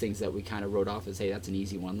 And those things that we kind of wrote off as, hey, that's an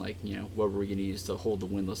easy one, like, what were we going to use to hold the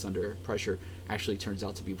windlass under pressure, actually turns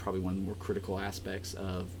out to be probably one of the more critical aspects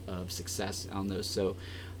of success on those. So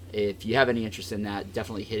if you have any interest in that,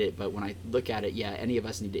 definitely hit it. But when I look at it, yeah, any of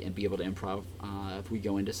us need to be able to improv. If we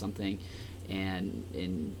go into something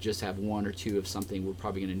and just have one or two of something, we're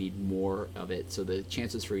probably going to need more of it. So the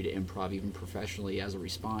chances for you to improv, even professionally as a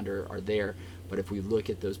responder, are there. But if we look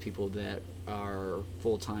at those people that are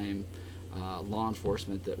full-time law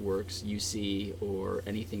enforcement that works UC or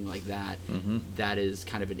anything like that, that is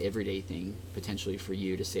kind of an everyday thing potentially for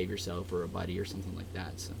you to save yourself or a buddy or something like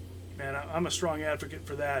that. So. Man, I'm a strong advocate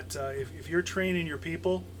for that. If you're training your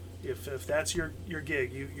people, if that's your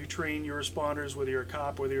gig, you train your responders, whether you're a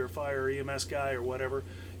cop, whether you're a fire or EMS guy or whatever.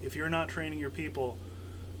 If you're not training your people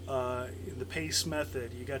in the PACE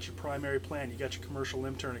method, you got your primary plan, you got your commercial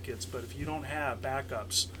limb tourniquets, but if you don't have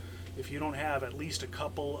backups, if you don't have at least a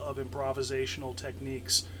couple of improvisational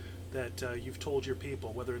techniques that you've told your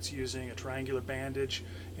people, whether it's using a triangular bandage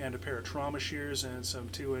and a pair of trauma shears and some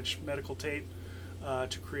 2-inch medical tape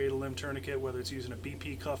to create a limb tourniquet, whether it's using a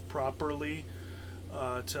BP cuff properly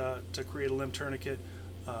to create a limb tourniquet,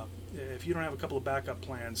 if you don't have a couple of backup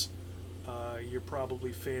plans, you're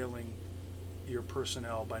probably failing your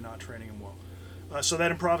personnel by not training them well. So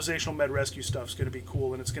that improvisational med rescue stuff is going to be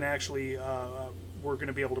cool, and it's going to actually, we're going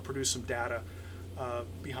to be able to produce some data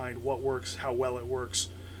behind what works, how well it works.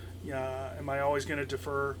 Am I always going to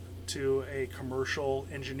defer to a commercial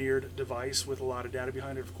engineered device with a lot of data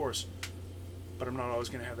behind it? Of course, but I'm not always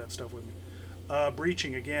going to have that stuff with me.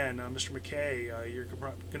 Breaching, again, Mr. McKay, you're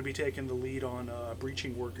going to be taking the lead on a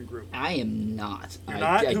breaching working group. I am not. You're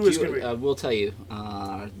not? Who is going to be? I will tell you,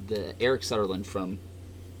 the Eric Sutherland from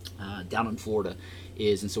down in Florida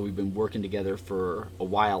is, and so we've been working together for a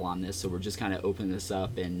while on this, so we're just kind of opening this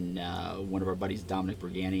up, and one of our buddies, Dominic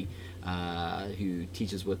Bergani, who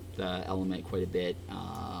teaches with Element quite a bit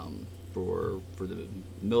for the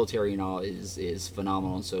military and all, is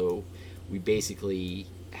phenomenal, and so we basically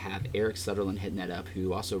have Eric Sutherland heading that up,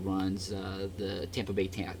 who also runs the Tampa Bay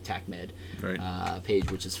TACMed page,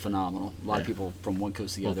 which is phenomenal. A lot of people from one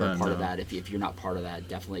coast to the other are part of that. If you're not part of that,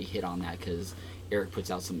 definitely hit on that, because Eric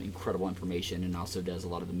puts out some incredible information and also does a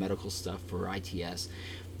lot of the medical stuff for ITS.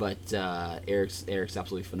 But Eric's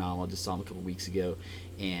absolutely phenomenal. I just saw him a couple weeks ago,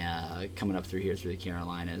 and coming up through the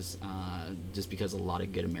Carolinas, just because a lot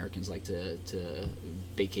of good Americans like to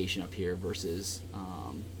vacation up here versus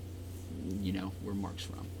where Mark's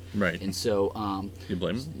from. Right. And so you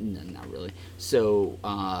blame him? No, not really. So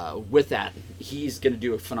with that, he's going to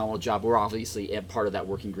do a phenomenal job. We're obviously a part of that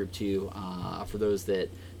working group too. For those that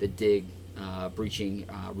dig breaching,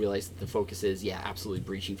 realize that the focus is absolutely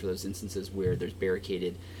breaching for those instances where there's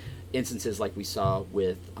barricaded instances, like we saw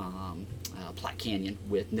with Platte Canyon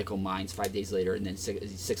with nickel mines 5 days later, and then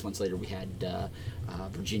 6 months later we had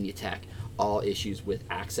Virginia Tech. All issues with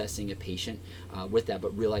accessing a patient with that,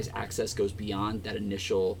 but realize access goes beyond that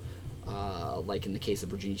initial, like in the case of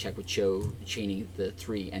Virginia Tech with Cho chaining the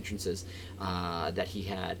 3 entrances that he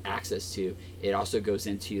had access to. It also goes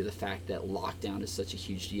into the fact that lockdown is such a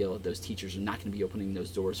huge deal. Those teachers are not going to be opening those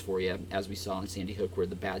doors for you, as we saw in Sandy Hook, where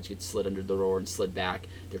the badge gets slid under the door and slid back.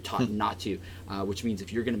 They're taught not to, which means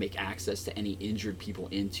if you're going to make access to any injured people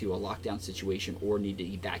into a lockdown situation or need to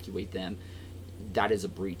evacuate them, that is a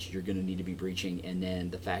breach. You're going to need to be breaching. And then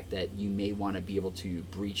the fact that you may want to be able to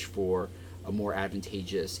breach for a more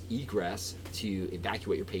advantageous egress to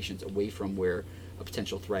evacuate your patients away from where a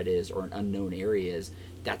potential threat is or an unknown area is,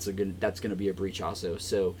 that's going to be a breach also.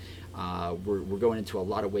 So we're going into a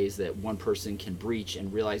lot of ways that one person can breach,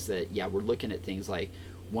 and realize that we're looking at things like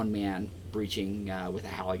one man breaching with a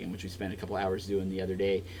Halligan, which we spent a couple hours doing the other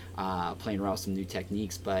day, playing around with some new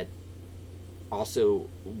techniques. But also,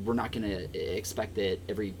 we're not going to expect that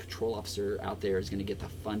every patrol officer out there is going to get the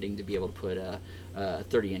funding to be able to put a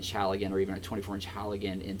 30-inch Halligan or even a 24-inch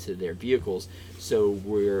Halligan into their vehicles. So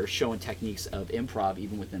we're showing techniques of improv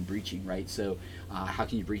even within breaching, right? So how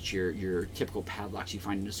can you breach your typical padlocks you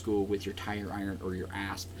find in a school with your tire iron or your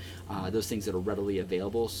asp? Those things that are readily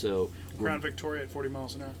available. So Crown Victoria at 40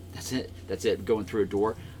 miles an hour. That's it. Going through a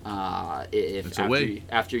door.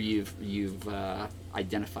 After you've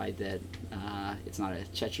identified that it's not a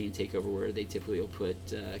Chechen takeover where they typically will put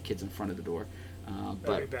kids in front of the door.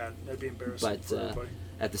 That'd be bad. That'd be embarrassing for everybody.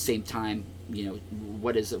 At the same time,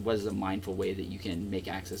 what is a mindful way that you can make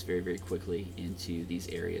access very, very quickly into these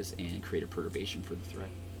areas and create a perturbation for the threat?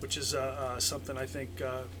 Which is something I think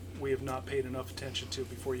we have not paid enough attention to.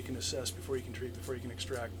 Before you can assess, before you can treat, before you can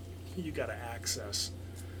extract, you got to access.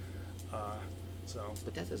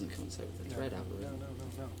 But that doesn't coincide with the threat algorithm.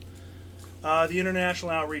 No. The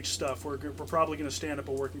international outreach stuff, we're probably going to stand up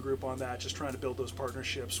a working group on that, just trying to build those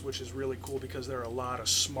partnerships, which is really cool because there are a lot of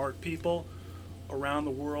smart people around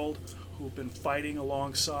the world who've been fighting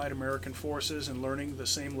alongside American forces and learning the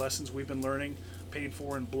same lessons we've been learning, paid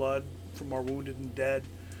for in blood from our wounded and dead.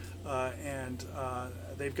 And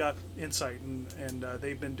they've got insight, and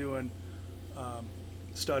they've been doing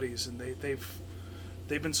studies, and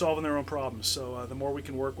they've been solving their own problems. So the more we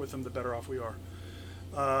can work with them, the better off we are.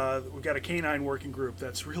 We've got a canine working group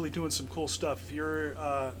that's really doing some cool stuff. If you're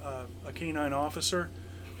a canine officer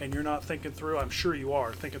and you're not thinking through, I'm sure you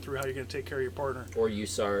are thinking through how you're going to take care of your partner. Or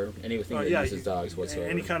USAR, anything that uses dogs whatsoever.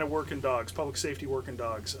 Any kind of working dogs, public safety working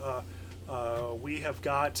dogs. We have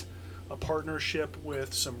got a partnership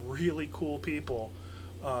with some really cool people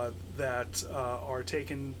that are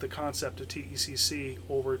taking the concept of TECC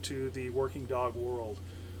over to the working dog world.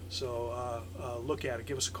 So look at it,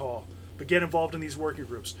 give us a call. But get involved in these working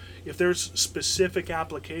groups. If there's specific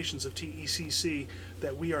applications of TECC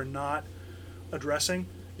that we are not addressing,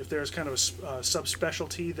 if there's kind of a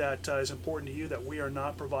subspecialty that is important to you that we are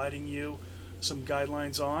not providing you some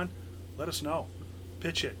guidelines on, let us know.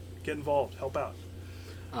 Pitch it. Get involved. Help out.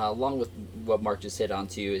 Along with what Mark just hit on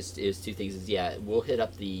too is two things. We'll hit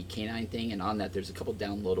up the canine thing, and on that there's a couple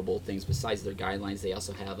downloadable things besides their guidelines. They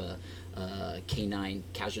also have a canine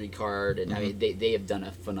casualty card, and I mean they have done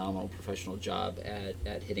a phenomenal professional job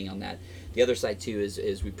at hitting on that. The other side too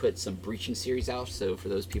is we put some breaching series out. So for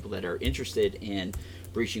those people that are interested in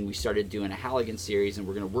breaching, we started doing a Halligan series, and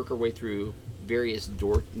we're going to work our way through various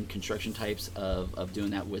door and construction types of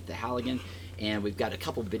doing that with the Halligan. And we've got a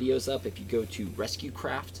couple videos up. If you go to Rescue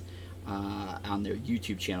Craft on their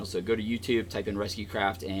YouTube channel, so go to YouTube, type in Rescue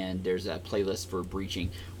Craft, and there's a playlist for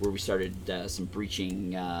breaching where we started some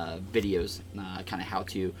breaching videos, kind of how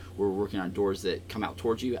to. We're working on doors that come out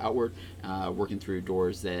towards you, outward, working through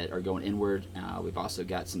doors that are going inward. We've also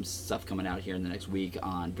got some stuff coming out here in the next week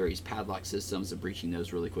on various padlock systems and breaching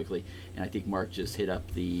those really quickly. And I think Mark just hit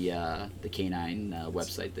up the canine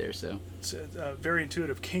website there. So it's very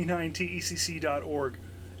intuitive. K9TECC.org.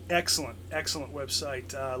 Excellent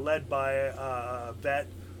website, led by a vet,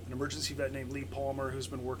 an emergency vet named Lee Palmer, who's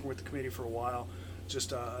been working with the committee for a while.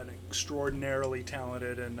 Just an extraordinarily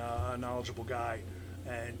talented and knowledgeable guy,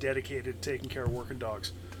 and dedicated to taking care of working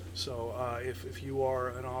dogs. So if you are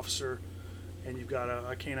an officer and you've got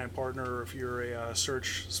a canine partner, or if you're a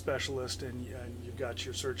search specialist and you've got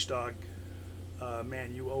your search dog,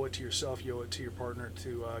 man, you owe it to yourself, you owe it to your partner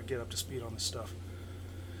to get up to speed on this stuff.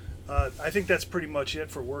 I think that's pretty much it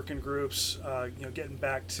for working groups. Getting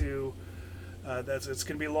back to it's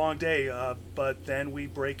going to be a long day, but then we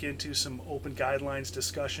break into some open guidelines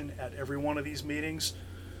discussion at every one of these meetings.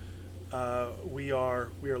 We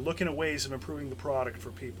are looking at ways of improving the product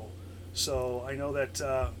for people. So I know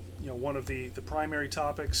that one of the primary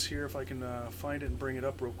topics here, if I can find it and bring it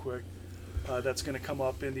up real quick, that's going to come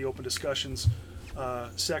up in the open discussions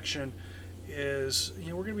section. Is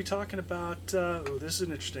we're going to be talking about this is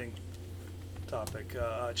an interesting topic,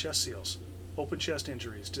 chest seals, open chest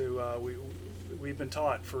injuries. We've been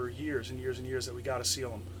taught for years and years and years that we got to seal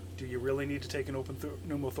them. Do you really need to take an open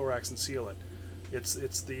pneumothorax and seal it? It's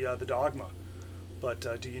the dogma, but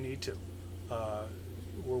do you need to?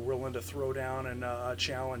 We're willing to throw down and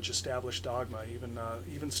challenge established dogma,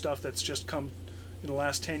 even stuff that's just come in the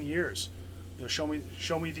last 10 years. Show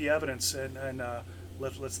me the evidence and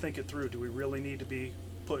let's think it through. Do we really need to be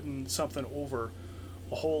putting something over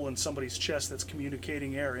a hole in somebody's chest that's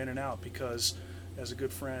communicating air in and out? Because, as a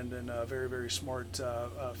good friend and a very, very smart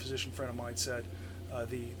physician friend of mine said,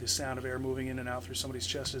 the sound of air moving in and out through somebody's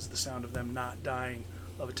chest is the sound of them not dying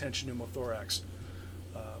of a tension pneumothorax,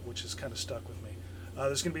 which has kind of stuck with me.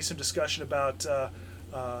 There's going to be some discussion about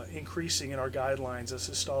increasing in our guidelines a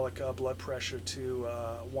systolic blood pressure to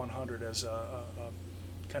 100 as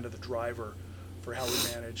kind of the driver for how we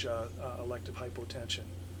manage elective hypotension.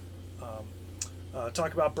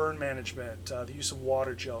 Talk about burn management, the use of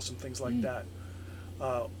water gel, some things like that.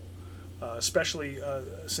 Especially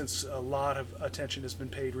since a lot of attention has been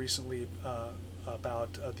paid recently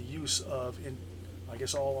about the use of, I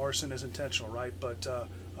guess all arson is intentional, right? But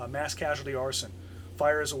mass casualty arson,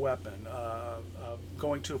 fire as a weapon,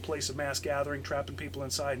 going to a place of mass gathering, trapping people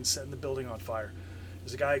inside and setting the building on fire.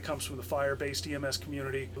 There's a guy who comes from the fire-based EMS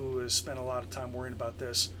community who has spent a lot of time worrying about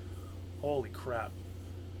this. Holy crap.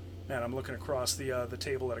 Man, I'm looking across the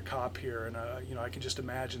table at a cop here, and I can just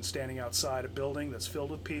imagine standing outside a building that's filled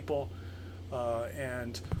with people,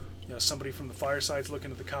 and somebody from the fire side's looking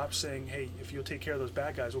at the cops saying, "Hey, if you'll take care of those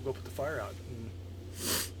bad guys, we'll go put the fire out." And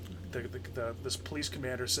this police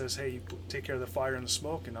commander says, "Hey, you take care of the fire and the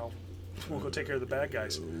smoke, and we'll go take care of the bad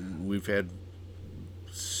guys." We've had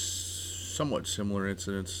somewhat similar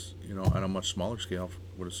incidents, on a much smaller scale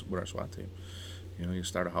with our SWAT team. You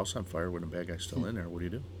start a house on fire when the bad guy's still in there. What do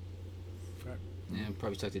you do? Yeah,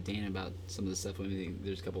 probably talk to Dan about some of the stuff. I mean,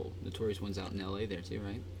 there's a couple notorious ones out in LA there too,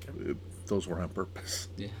 right? Those were on purpose.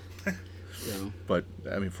 Yeah. So, But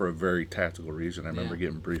I mean, for a very tactical reason. I remember Yeah.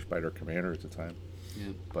 getting briefed by their commander at the time.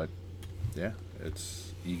 yeah. But yeah,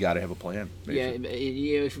 you got to have a plan. Yeah,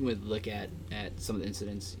 basically. if we would look at some of the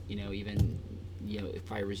incidents, even if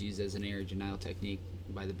fire was used as an air denial technique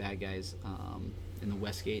by the bad guys in the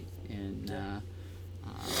Westgate in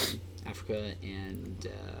Africa, and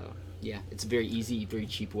it's a very easy, very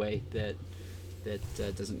cheap way that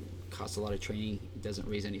doesn't cost a lot of training. It doesn't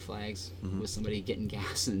raise any flags with somebody getting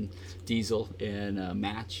gas and diesel and a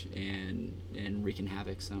match and wreaking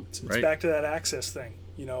havoc. So It's Right. back to that access thing.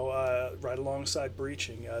 Right alongside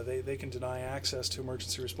breaching, they can deny access to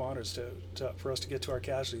emergency responders for us to get to our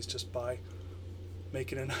casualties just by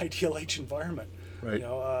making an IDLH environment, Right.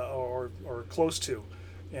 or close to,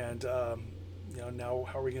 and now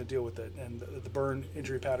how are we going to deal with it and the burn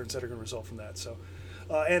injury patterns that are going to result from that. So,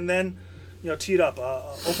 and then tee it up,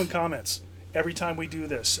 open comments every time we do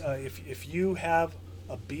this. If you have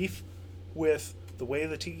a beef with the way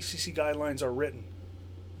the TECC guidelines are written,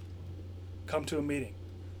 come to a meeting,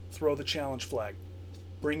 throw the challenge flag,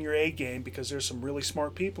 bring your A game, because there's some really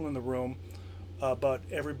smart people in the room, but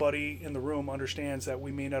everybody in the room understands that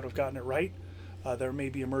we may not have gotten it right. There may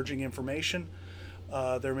be emerging information.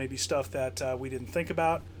 There may be stuff that we didn't think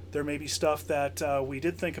about. There may be stuff that we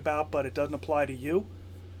did think about, but it doesn't apply to you.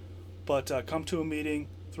 But come to a meeting,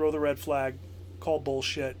 throw the red flag, call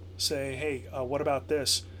bullshit, say, hey, what about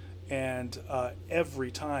this? And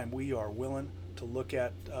every time we are willing to look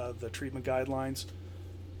at the treatment guidelines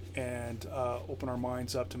and open our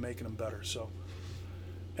minds up to making them better. So,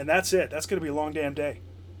 and that's it. That's going to be a long damn day.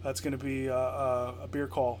 That's going to be a beer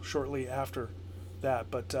call shortly after that.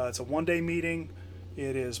 But it's a one-day meeting.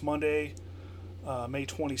 It is Monday, May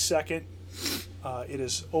 22nd. It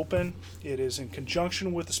is open. It is in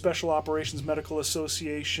conjunction with the Special Operations Medical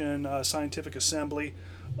Association Scientific Assembly,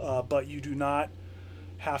 but you do not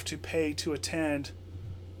have to pay to attend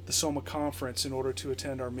the SOMA conference in order to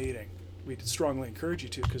attend our meeting. We'd strongly encourage you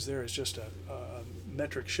to, because there is just a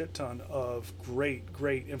metric shit ton of great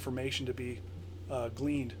information to be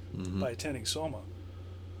gleaned by attending SOMA.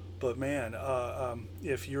 But man,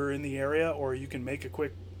 if you're in the area, or you can make a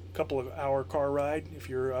quick couple of hour car ride, if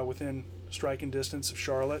you're within striking distance of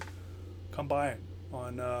Charlotte, come by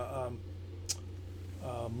on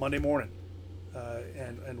Monday morning,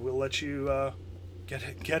 and we'll let you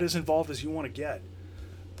get as involved as you want to get.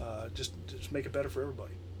 Just make it better for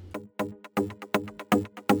everybody.